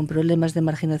menores con problemas de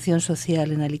marginación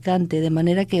social en Alicante, de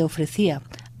manera que ofrecía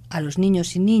a los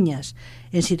niños y niñas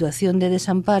en situación de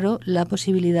desamparo la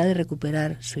posibilidad de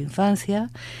recuperar su infancia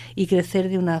y crecer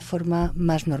de una forma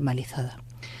más normalizada.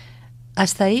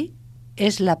 Hasta ahí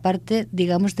es la parte,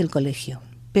 digamos, del colegio.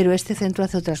 Pero este centro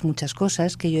hace otras muchas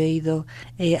cosas que yo he ido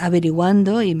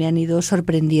averiguando y me han ido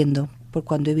sorprendiendo por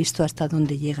cuando he visto hasta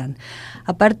dónde llegan.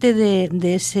 Aparte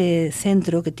de ese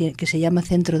centro que se llama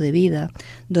Centro de Vida,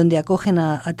 donde acogen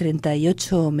a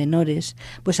 38 menores,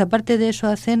 pues aparte de eso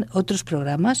hacen otros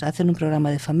programas. Hacen un programa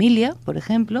de familia, por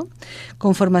ejemplo,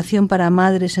 con formación para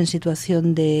madres en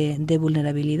situación de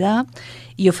vulnerabilidad,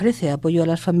 y ofrece apoyo a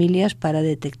las familias para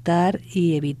detectar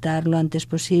y evitar lo antes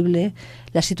posible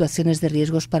las situaciones de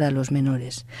riesgos para los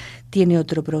menores. Tiene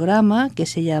otro programa que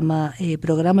se llama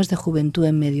Programas de Juventud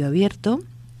en Medio Abierto,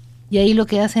 y ahí lo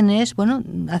que hacen es, bueno,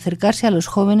 acercarse a los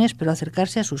jóvenes, pero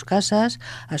acercarse a sus casas,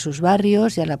 a sus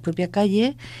barrios y a la propia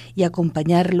calle, y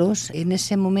acompañarlos en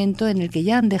ese momento en el que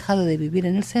ya han dejado de vivir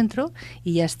en el centro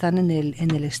y ya están en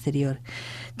el exterior.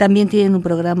 También tienen un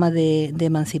programa de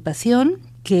emancipación,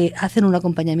 que hacen un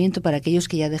acompañamiento para aquellos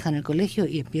que ya dejan el colegio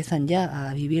y empiezan ya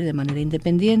a vivir de manera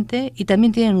independiente, y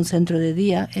también tienen un centro de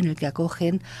día en el que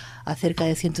acogen a cerca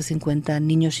de 150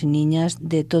 niños y niñas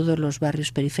de todos los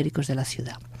barrios periféricos de la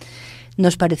ciudad.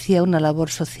 Nos parecía una labor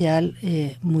social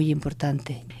muy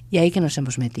importante, y ahí que nos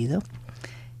hemos metido.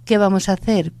 ¿Qué vamos a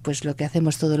hacer? Pues lo que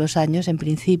hacemos todos los años, en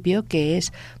principio, que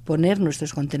es poner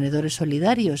nuestros contenedores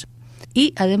solidarios.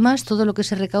 Y además todo lo que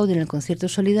se recaude en el concierto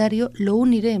solidario lo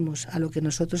uniremos a lo que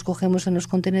nosotros cogemos en los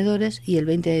contenedores y el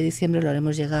 20 de diciembre lo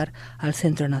haremos llegar al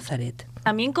Centro Nazaret.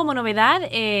 También como novedad,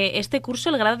 este curso,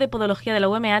 el grado de Podología de la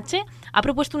UMH, ha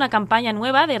propuesto una campaña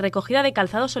nueva de recogida de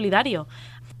calzado solidario.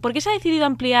 ¿Por qué se ha decidido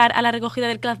ampliar a la recogida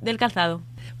del calzado?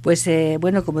 Pues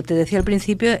bueno, como te decía al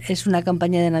principio, es una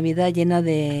campaña de Navidad llena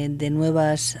de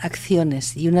nuevas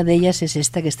acciones y una de ellas es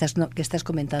esta que estás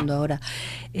comentando ahora,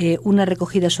 una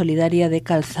recogida solidaria de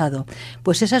calzado.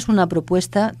 Pues esa es una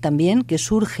propuesta también que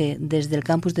surge desde el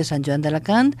campus de Sant Joan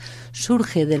d'Alacant,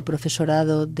 surge del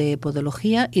profesorado de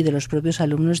Podología y de los propios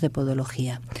alumnos de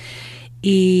Podología.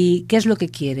 ¿Y qué es lo que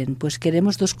quieren? Pues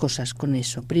queremos dos cosas con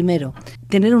eso. Primero,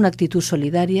 tener una actitud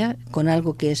solidaria con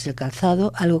algo que es el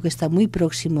calzado, algo que está muy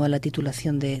próximo a la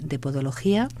titulación de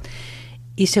podología.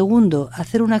 Y segundo,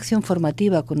 hacer una acción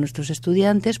formativa con nuestros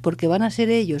estudiantes porque van a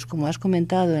ser ellos, como has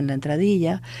comentado en la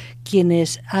entradilla,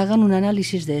 quienes hagan un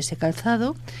análisis de ese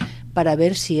calzado para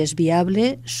ver si es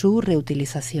viable su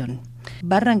reutilización.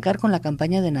 Va a arrancar con la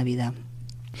campaña de Navidad.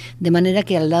 De manera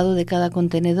que al lado de cada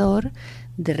contenedor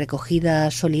de recogida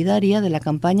solidaria de la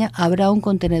campaña habrá un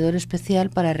contenedor especial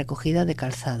para recogida de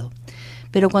calzado.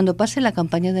 Pero cuando pase la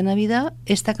campaña de Navidad,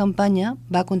 esta campaña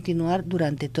va a continuar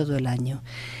durante todo el año.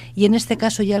 Y en este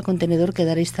caso ya el contenedor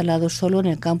quedará instalado solo en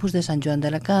el campus de Sant Joan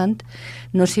d'Alacant.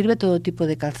 Nos sirve todo tipo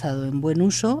de calzado en buen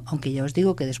uso, aunque ya os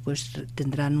digo que después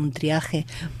tendrán un triaje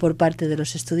por parte de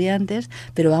los estudiantes,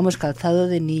 pero vamos, calzado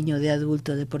de niño, de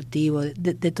adulto, deportivo,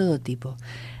 de todo tipo.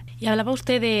 Y hablaba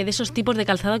usted de esos tipos de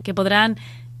calzado que podrán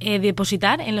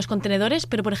depositar en los contenedores,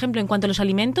 pero por ejemplo, en cuanto a los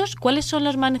alimentos, ¿cuáles son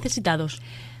los más necesitados?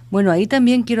 Bueno, ahí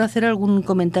también quiero hacer algún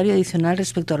comentario adicional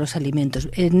respecto a los alimentos.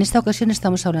 En esta ocasión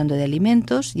estamos hablando de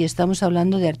alimentos y estamos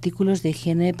hablando de artículos de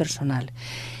higiene personal.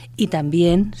 Y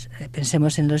también,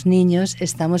 pensemos en los niños,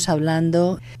 estamos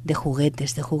hablando de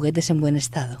juguetes en buen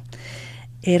estado.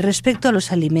 Respecto a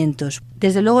los alimentos,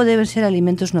 desde luego deben ser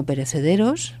alimentos no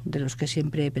perecederos, de los que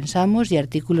siempre pensamos, y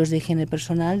artículos de higiene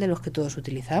personal de los que todos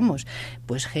utilizamos,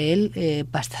 pues gel,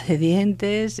 pasta de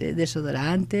dientes,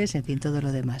 desodorantes, en fin, todo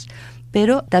lo demás.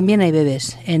 Pero también hay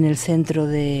bebés en el centro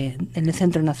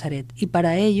Nazaret y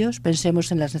para ellos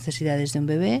pensemos en las necesidades de un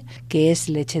bebé, que es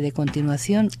leche de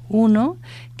continuación 1,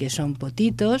 que son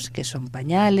potitos, que son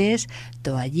pañales,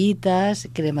 toallitas,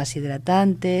 cremas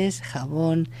hidratantes,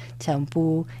 jabón,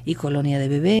 champú y colonia de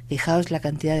bebé. Fijaos la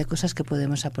cantidad de cosas que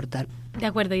podemos aportar. De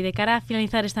acuerdo, y de cara a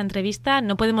finalizar esta entrevista,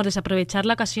 no podemos desaprovechar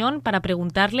la ocasión para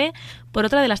preguntarle por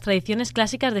otra de las tradiciones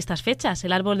clásicas de estas fechas,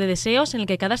 el árbol de deseos, en el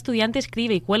que cada estudiante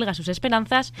escribe y cuelga sus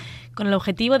esperanzas con el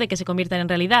objetivo de que se conviertan en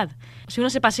realidad. Si uno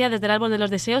se pasea desde el árbol de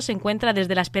los deseos, se encuentra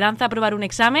desde la esperanza de aprobar un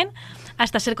examen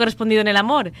hasta ser correspondido en el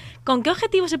amor. ¿Con qué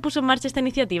objetivo se puso en marcha esta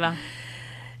iniciativa?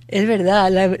 Es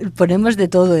verdad, ponemos de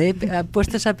todo,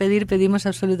 puestos a pedir, pedimos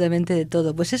absolutamente de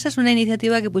todo. Pues esa es una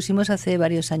iniciativa que pusimos hace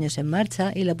varios años en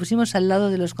marcha y la pusimos al lado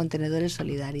de los contenedores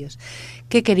solidarios.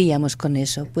 ¿Qué queríamos con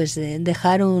eso? Pues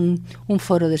dejar un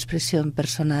foro de expresión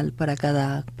personal para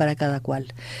cada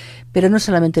cual. Pero no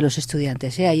solamente los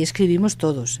estudiantes, ahí escribimos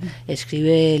todos.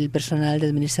 Escribe el personal de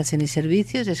administración y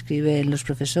servicios, escriben los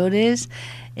profesores,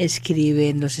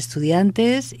 escriben los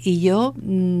estudiantes y yo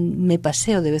me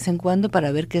paseo de vez en cuando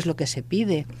para ver qué es lo que se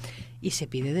pide. Y se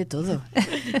pide de todo,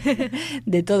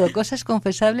 de todo, cosas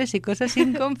confesables y cosas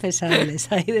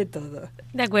inconfesables, hay de todo.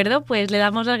 De acuerdo, pues le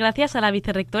damos las gracias a la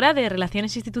vicerrectora de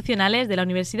Relaciones Institucionales de la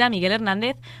Universidad Miguel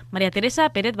Hernández, María Teresa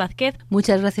Pérez Vázquez.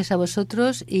 Muchas gracias a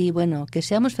vosotros y bueno, que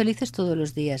seamos felices todos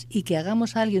los días y que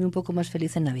hagamos a alguien un poco más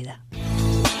feliz en Navidad.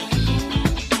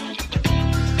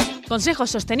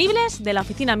 Consejos sostenibles de la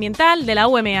Oficina Ambiental de la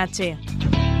UMH.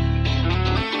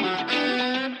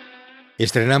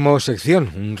 Estrenamos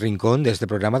sección, un rincón de este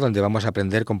programa donde vamos a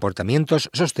aprender comportamientos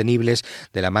sostenibles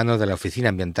de la mano de la Oficina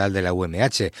Ambiental de la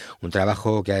UMH, un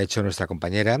trabajo que ha hecho nuestra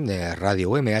compañera de Radio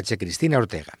UMH, Cristina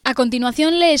Ortega. A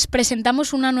continuación les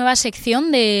presentamos una nueva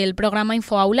sección del programa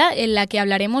Infoaula en la que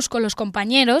hablaremos con los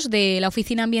compañeros de la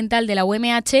Oficina Ambiental de la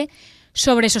UMH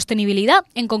sobre sostenibilidad.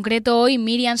 En concreto hoy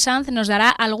Miriam Sanz nos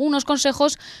dará algunos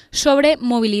consejos sobre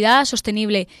movilidad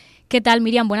sostenible. ¿Qué tal,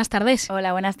 Miriam? Buenas tardes.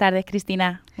 Hola, buenas tardes,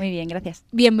 Cristina. Muy bien, gracias.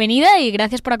 Bienvenida y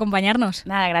gracias por acompañarnos.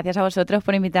 Nada, gracias a vosotros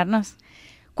por invitarnos.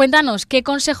 Cuéntanos, ¿qué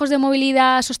consejos de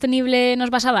movilidad sostenible nos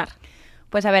vas a dar?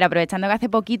 Pues a ver, aprovechando que hace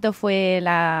poquito fue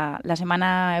la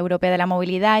Semana Europea de la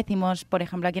Movilidad, hicimos, por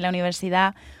ejemplo, aquí en la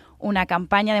universidad una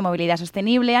campaña de movilidad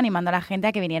sostenible, animando a la gente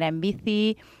a que viniera en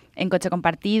bici, en coche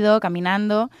compartido,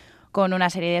 caminando, con una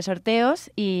serie de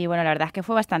sorteos. Y bueno, la verdad es que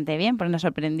fue bastante bien, porque nos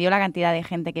sorprendió la cantidad de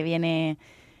gente que viene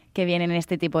que vienen en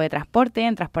este tipo de transporte,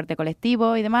 en transporte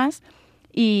colectivo y demás.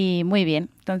 Y muy bien.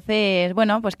 Entonces,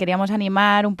 bueno, pues queríamos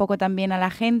animar un poco también a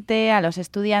la gente, a los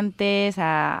estudiantes,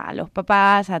 a los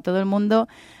papás, a todo el mundo,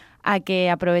 a que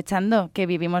aprovechando que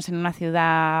vivimos en una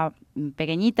ciudad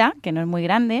pequeñita, que no es muy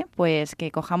grande, pues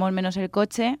que cojamos menos el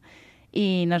coche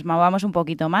y nos movamos un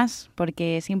poquito más,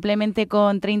 porque simplemente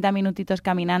con 30 minutitos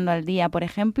caminando al día, por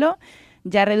ejemplo,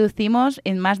 ya reducimos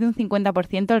en más de un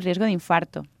 50% el riesgo de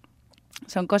infarto.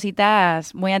 Son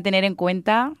cositas muy a tener en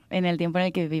cuenta en el tiempo en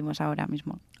el que vivimos ahora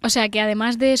mismo. O sea que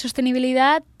además de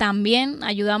sostenibilidad, también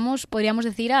ayudamos, podríamos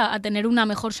decir, a tener una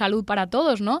mejor salud para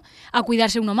todos, ¿no? A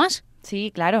cuidarse uno más.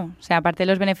 Sí, claro. O sea, aparte de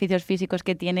los beneficios físicos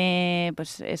que tiene,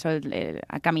 pues eso,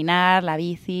 a caminar, la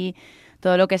bici,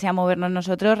 todo lo que sea movernos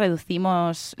nosotros,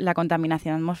 reducimos la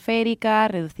contaminación atmosférica,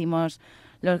 reducimos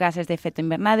los gases de efecto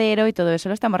invernadero y todo eso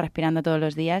lo estamos respirando todos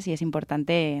los días y es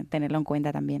importante tenerlo en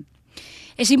cuenta también.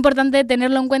 Es importante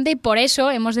tenerlo en cuenta y por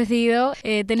eso hemos decidido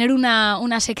tener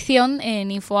una sección en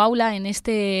Infoaula, en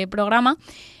este programa,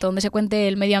 donde se cuente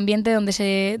el medio ambiente, donde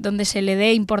se le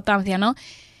dé importancia, ¿no?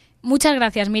 Muchas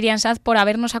gracias, Miriam Saz, por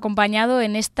habernos acompañado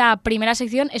en esta primera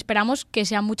sección. Esperamos que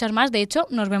sean muchas más. De hecho,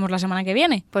 nos vemos la semana que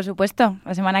viene. Por supuesto,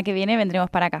 la semana que viene vendremos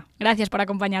para acá. Gracias por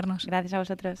acompañarnos. Gracias a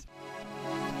vosotros.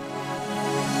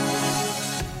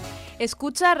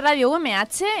 Escucha Radio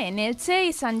UMH en Elche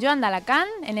y San Joan de Alacant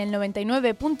en el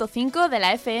 99.5 de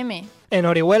la FM. En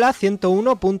Orihuela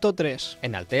 101.3.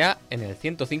 En Altea en el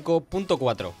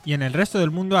 105.4. Y en el resto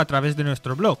del mundo a través de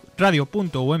nuestro blog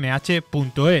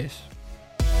radio.umh.es.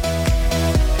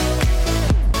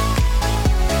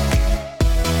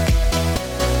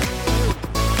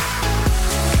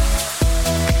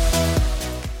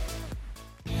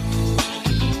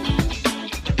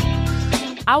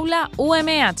 Aula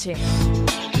UMH.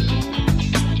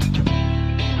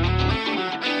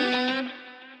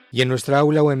 Y en nuestra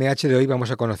aula UMH de hoy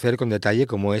vamos a conocer con detalle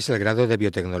cómo es el grado de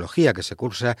biotecnología que se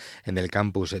cursa en el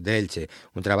campus de Elche,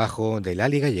 un trabajo de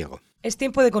Lali Gallego. Es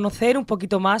tiempo de conocer un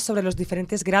poquito más sobre los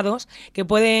diferentes grados que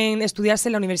pueden estudiarse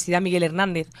en la Universidad Miguel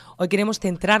Hernández. Hoy queremos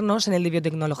centrarnos en el de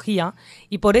biotecnología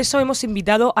y por eso hemos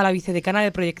invitado a la vicedecana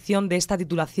de proyección de esta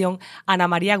titulación, Ana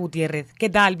María Gutiérrez. ¿Qué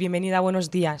tal? Bienvenida,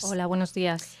 buenos días. Hola, buenos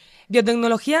días.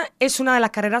 Biotecnología es una de las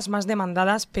carreras más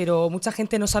demandadas, pero mucha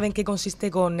gente no sabe en qué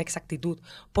consiste con exactitud.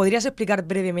 ¿Podrías explicar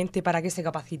brevemente para qué se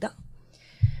capacita?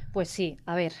 Pues sí,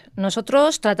 a ver,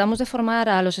 nosotros tratamos de formar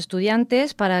a los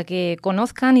estudiantes para que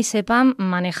conozcan y sepan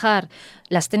manejar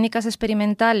las técnicas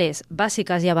experimentales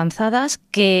básicas y avanzadas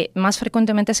que más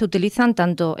frecuentemente se utilizan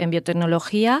tanto en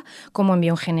biotecnología como en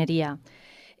bioingeniería.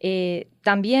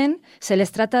 También se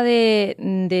les trata de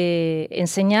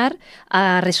enseñar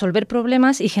a resolver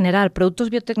problemas y generar productos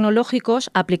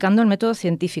biotecnológicos aplicando el método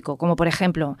científico, como por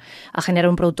ejemplo a generar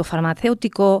un producto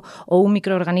farmacéutico o un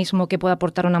microorganismo que pueda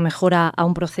aportar una mejora a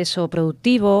un proceso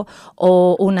productivo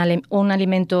o un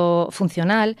alimento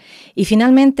funcional. Y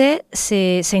finalmente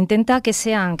se intenta que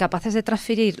sean capaces de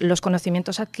transferir los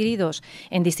conocimientos adquiridos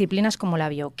en disciplinas como la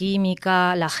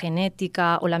bioquímica, la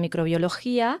genética o la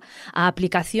microbiología a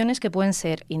aplicaciones que pueden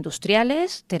ser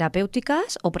industriales,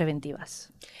 terapéuticas o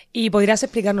preventivas. ¿Y podrías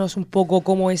explicarnos un poco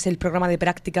cómo es el programa de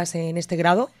prácticas en este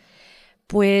grado?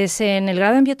 Pues en el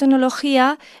grado en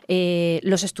biotecnología,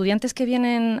 los estudiantes que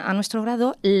vienen a nuestro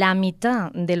grado, la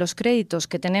mitad de los créditos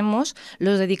que tenemos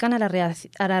los dedican a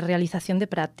la realización de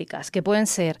prácticas, que pueden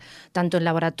ser tanto en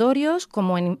laboratorios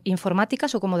como en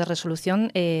informáticas o como de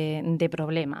resolución de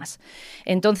problemas.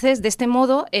 Entonces, de este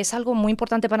modo, es algo muy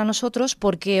importante para nosotros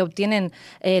porque obtienen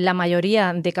la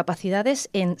mayoría de capacidades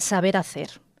en saber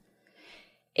hacer.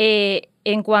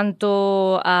 En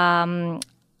cuanto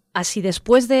a si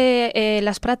después de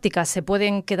las prácticas se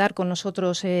pueden quedar con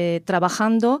nosotros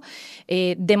trabajando,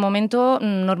 de momento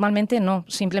normalmente no,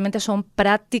 simplemente son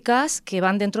prácticas que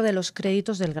van dentro de los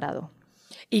créditos del grado.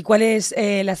 ¿Y cuál es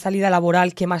la salida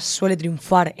laboral que más suele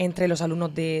triunfar entre los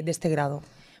alumnos de este grado?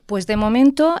 Pues de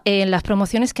momento, en las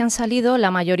promociones que han salido,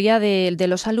 la mayoría de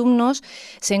los alumnos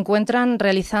se encuentran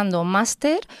realizando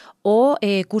máster o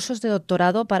cursos de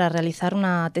doctorado para realizar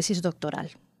una tesis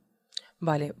doctoral.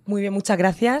 Vale, muy bien, muchas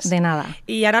gracias. De nada.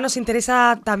 Y ahora nos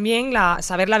interesa también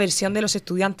saber la versión de los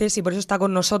estudiantes y por eso está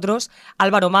con nosotros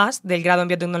Álvaro Mas, del grado en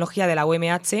biotecnología de la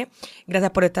UMH.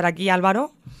 Gracias por estar aquí,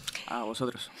 Álvaro. A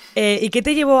vosotros. ¿Y qué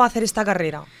te llevó a hacer esta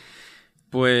carrera?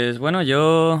 Pues bueno,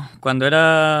 yo cuando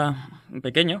era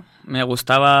pequeño me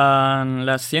gustaban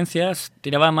las ciencias,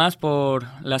 tiraba más por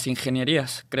las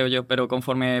ingenierías, creo yo, pero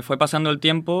conforme fue pasando el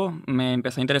tiempo me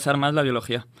empezó a interesar más la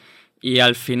biología. Y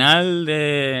al final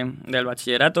del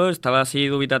bachillerato estaba así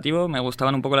dubitativo, me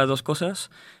gustaban un poco las dos cosas,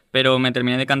 pero me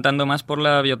terminé decantando más por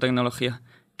la biotecnología,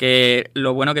 que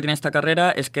lo bueno que tiene esta carrera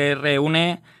es que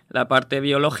reúne la parte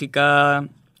biológica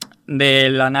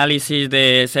del análisis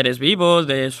de seres vivos,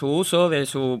 de su uso, de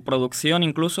su producción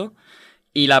incluso,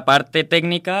 y la parte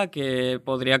técnica que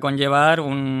podría conllevar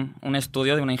un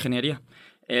estudio de una ingeniería.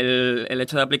 El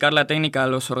hecho de aplicar la técnica a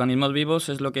los organismos vivos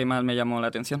es lo que más me llamó la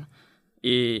atención.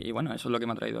 Y bueno, eso es lo que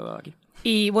me ha traído aquí.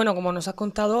 Y bueno, como nos has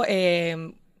contado,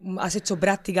 has hecho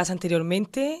prácticas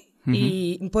anteriormente.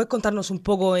 ¿Y puedes contarnos un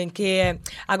poco en qué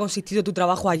ha consistido tu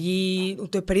trabajo allí,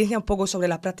 tu experiencia un poco sobre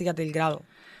las prácticas del grado?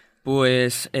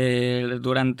 Pues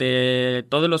durante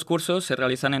todos los cursos se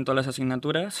realizan en todas las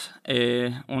asignaturas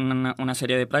una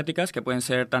serie de prácticas que pueden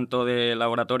ser tanto de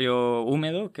laboratorio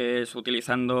húmedo, que es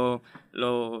utilizando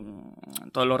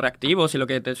todos los reactivos y lo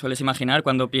que te sueles imaginar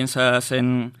cuando piensas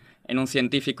en un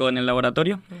científico en el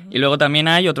laboratorio. Y luego también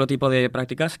hay otro tipo de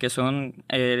prácticas que son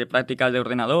prácticas de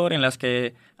ordenador en las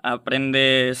que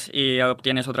aprendes y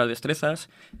obtienes otras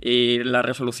destrezas y la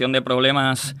resolución de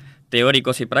problemas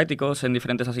teóricos y prácticos en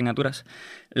diferentes asignaturas.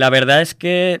 La verdad es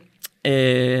que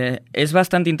es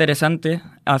bastante interesante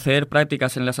hacer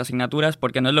prácticas en las asignaturas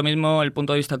porque no es lo mismo el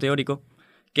punto de vista teórico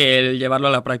que el llevarlo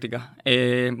a la práctica.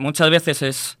 Muchas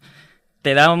veces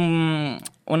te da una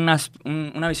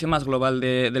visión más global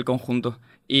del conjunto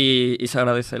y se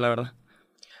agradece, la verdad.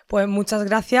 Pues muchas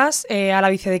gracias a la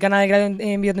vicedecana de grado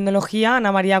en biotecnología,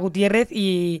 Ana María Gutiérrez,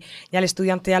 y al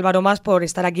estudiante Álvaro Mas por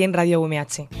estar aquí en Radio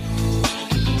UMH.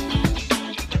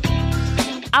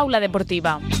 Aula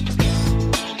deportiva.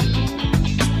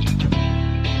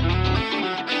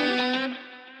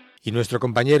 Y nuestro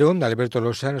compañero Alberto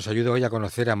Losa nos ayuda hoy a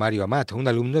conocer a Mario Amat, un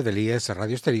alumno del IES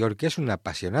Radio Exterior que es un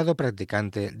apasionado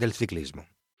practicante del ciclismo.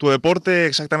 ¿Tu deporte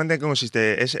exactamente en qué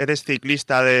consiste? ¿Eres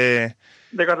ciclista de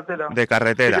carretera? De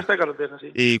carretera. Ciclista de carretera,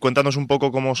 sí. Y cuéntanos un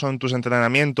poco cómo son tus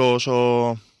entrenamientos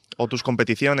o tus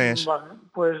competiciones. Vale,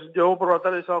 pues yo por la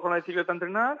tarde salgo con la bicicleta a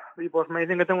entrenar y pues me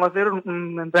dicen que tengo que hacer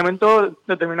un entrenamiento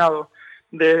determinado,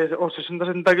 de o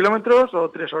 60-70 kilómetros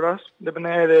o 3 horas,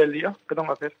 depende del día que tengo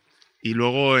que hacer. Y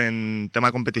luego en tema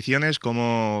de competiciones,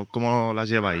 ¿cómo las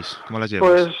lleváis? ¿Cómo las llevas?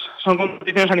 Pues son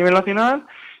competiciones a nivel nacional,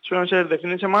 suelen ser de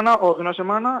fin de semana o de una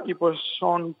semana y pues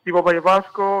son tipo País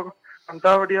Vasco,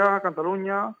 Cantabria,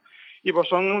 Cataluña y pues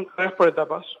son por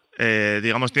etapas.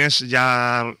 Digamos, ¿tienes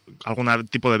ya algún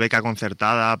tipo de beca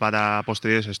concertada para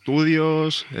posteriores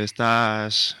estudios?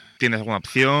 ¿Tienes alguna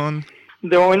opción?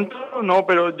 De momento no,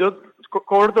 pero yo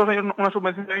cobro todos los años una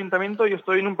subvención de ayuntamiento y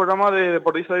estoy en un programa de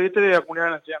deportista de élite de la Comunidad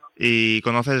Valenciana. ¿Y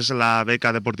conoces la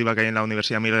beca deportiva que hay en la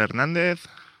Universidad Miguel Hernández?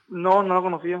 No la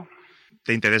conocía.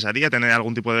 ¿Te interesaría tener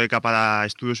algún tipo de beca para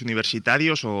estudios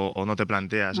universitarios o no te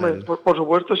planteas? Por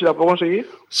supuesto, si la puedo conseguir.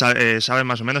 ¿Sabes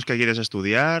más o menos qué quieres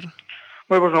estudiar?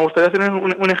 Bueno, pues me gustaría hacer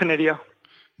una ingeniería.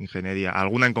 ¿Ingeniería?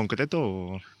 ¿Alguna en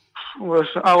concreto? Pues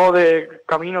algo de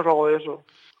caminos o algo de eso.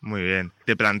 Muy bien.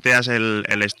 ¿Te planteas el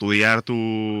estudiar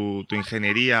tu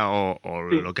ingeniería o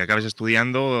sí, lo que acabes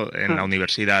estudiando en la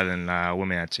universidad, en la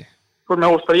UMH? Pues me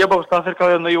gustaría porque está cerca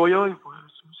de donde vivo yo y pues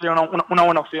sería una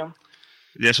buena opción.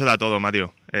 Y eso da todo,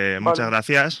 Mario. Muchas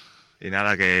gracias y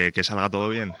nada, que salga todo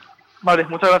bien. Vale,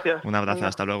 muchas gracias. Un abrazo,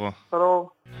 hasta luego. Hasta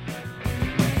luego.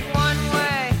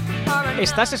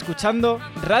 Estás escuchando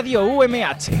Radio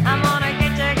UMH.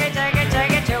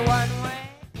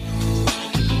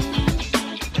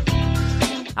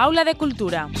 Aula de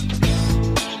Cultura.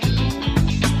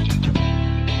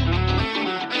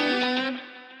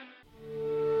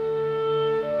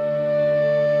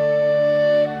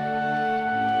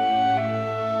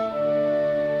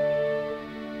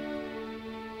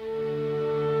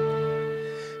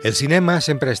 El cinema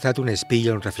sempre ha estat un espill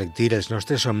on reflectir els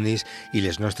nostres somnis i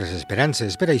les nostres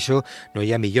esperances. Per això no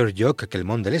hi ha millor lloc que el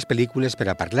món de les pel·lícules per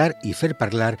a parlar i fer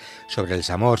parlar sobre els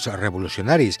amors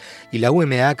revolucionaris. I la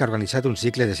UMH ha organitzat un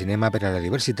cicle de cinema per a la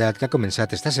diversitat que ha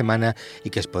començat esta setmana i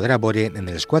que es podrà veure en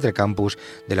els 4 campus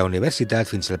de la universitat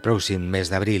fins al pròxim mes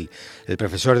d'abril. El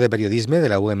professor de periodisme de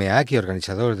la UMH i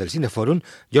organitzador del Cinefòrum,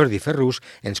 Jordi Ferrús,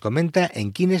 ens comenta en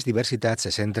quines diversitats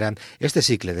se centra este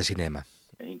cicle de cinema.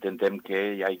 Intentem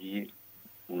que hi hagi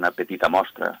una petita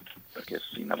mostra, perquè és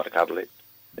inabarcable,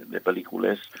 de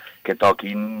pel·lícules que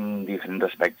toquin diferents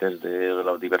aspectes de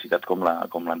la diversitat com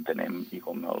l'entenem i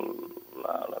com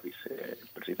la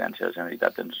vicepresidència de la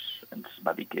Generalitat ens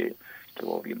va dir que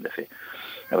ho hauríem de fer.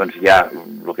 Llavors hi ha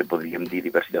el que podríem dir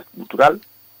diversitat cultural,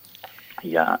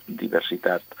 hi ha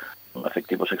diversitat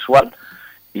afectivo-sexual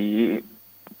i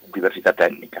diversitat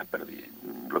tècnica, per dir.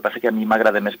 El que passa és que a mi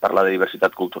m'agrada més parlar de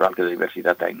diversitat cultural que de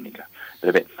diversitat tècnica.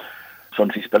 Però bé,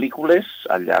 són 6 pel·lícules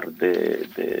al llarg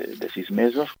de 6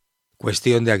 mesos.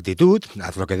 Cuestión de actitud,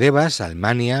 Haz lo que debas,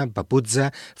 Almania, Papuzza,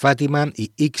 Fàtima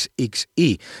i XXI.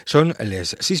 Són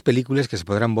les 6 pel·lícules que es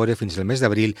podran veure fins al mes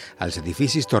d'abril als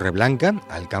edificis Torreblanca,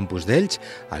 al campus d'Elx,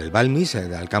 al Balmis,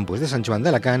 al campus de Sant Joan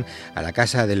d'Alacant, a la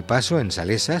Casa del Paso, en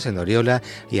Salesas, en Oriola,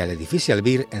 i a l'edifici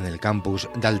Albir, en el campus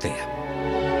d'Altea.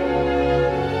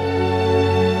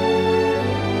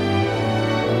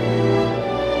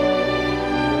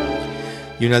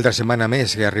 I una altra setmana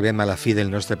més que arribem a la fi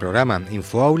del nostre programa.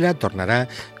 Infoaula tornarà,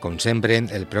 com sempre,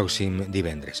 el pròxim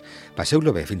divendres. Passeu-lo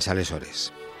bé, fins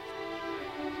aleshores.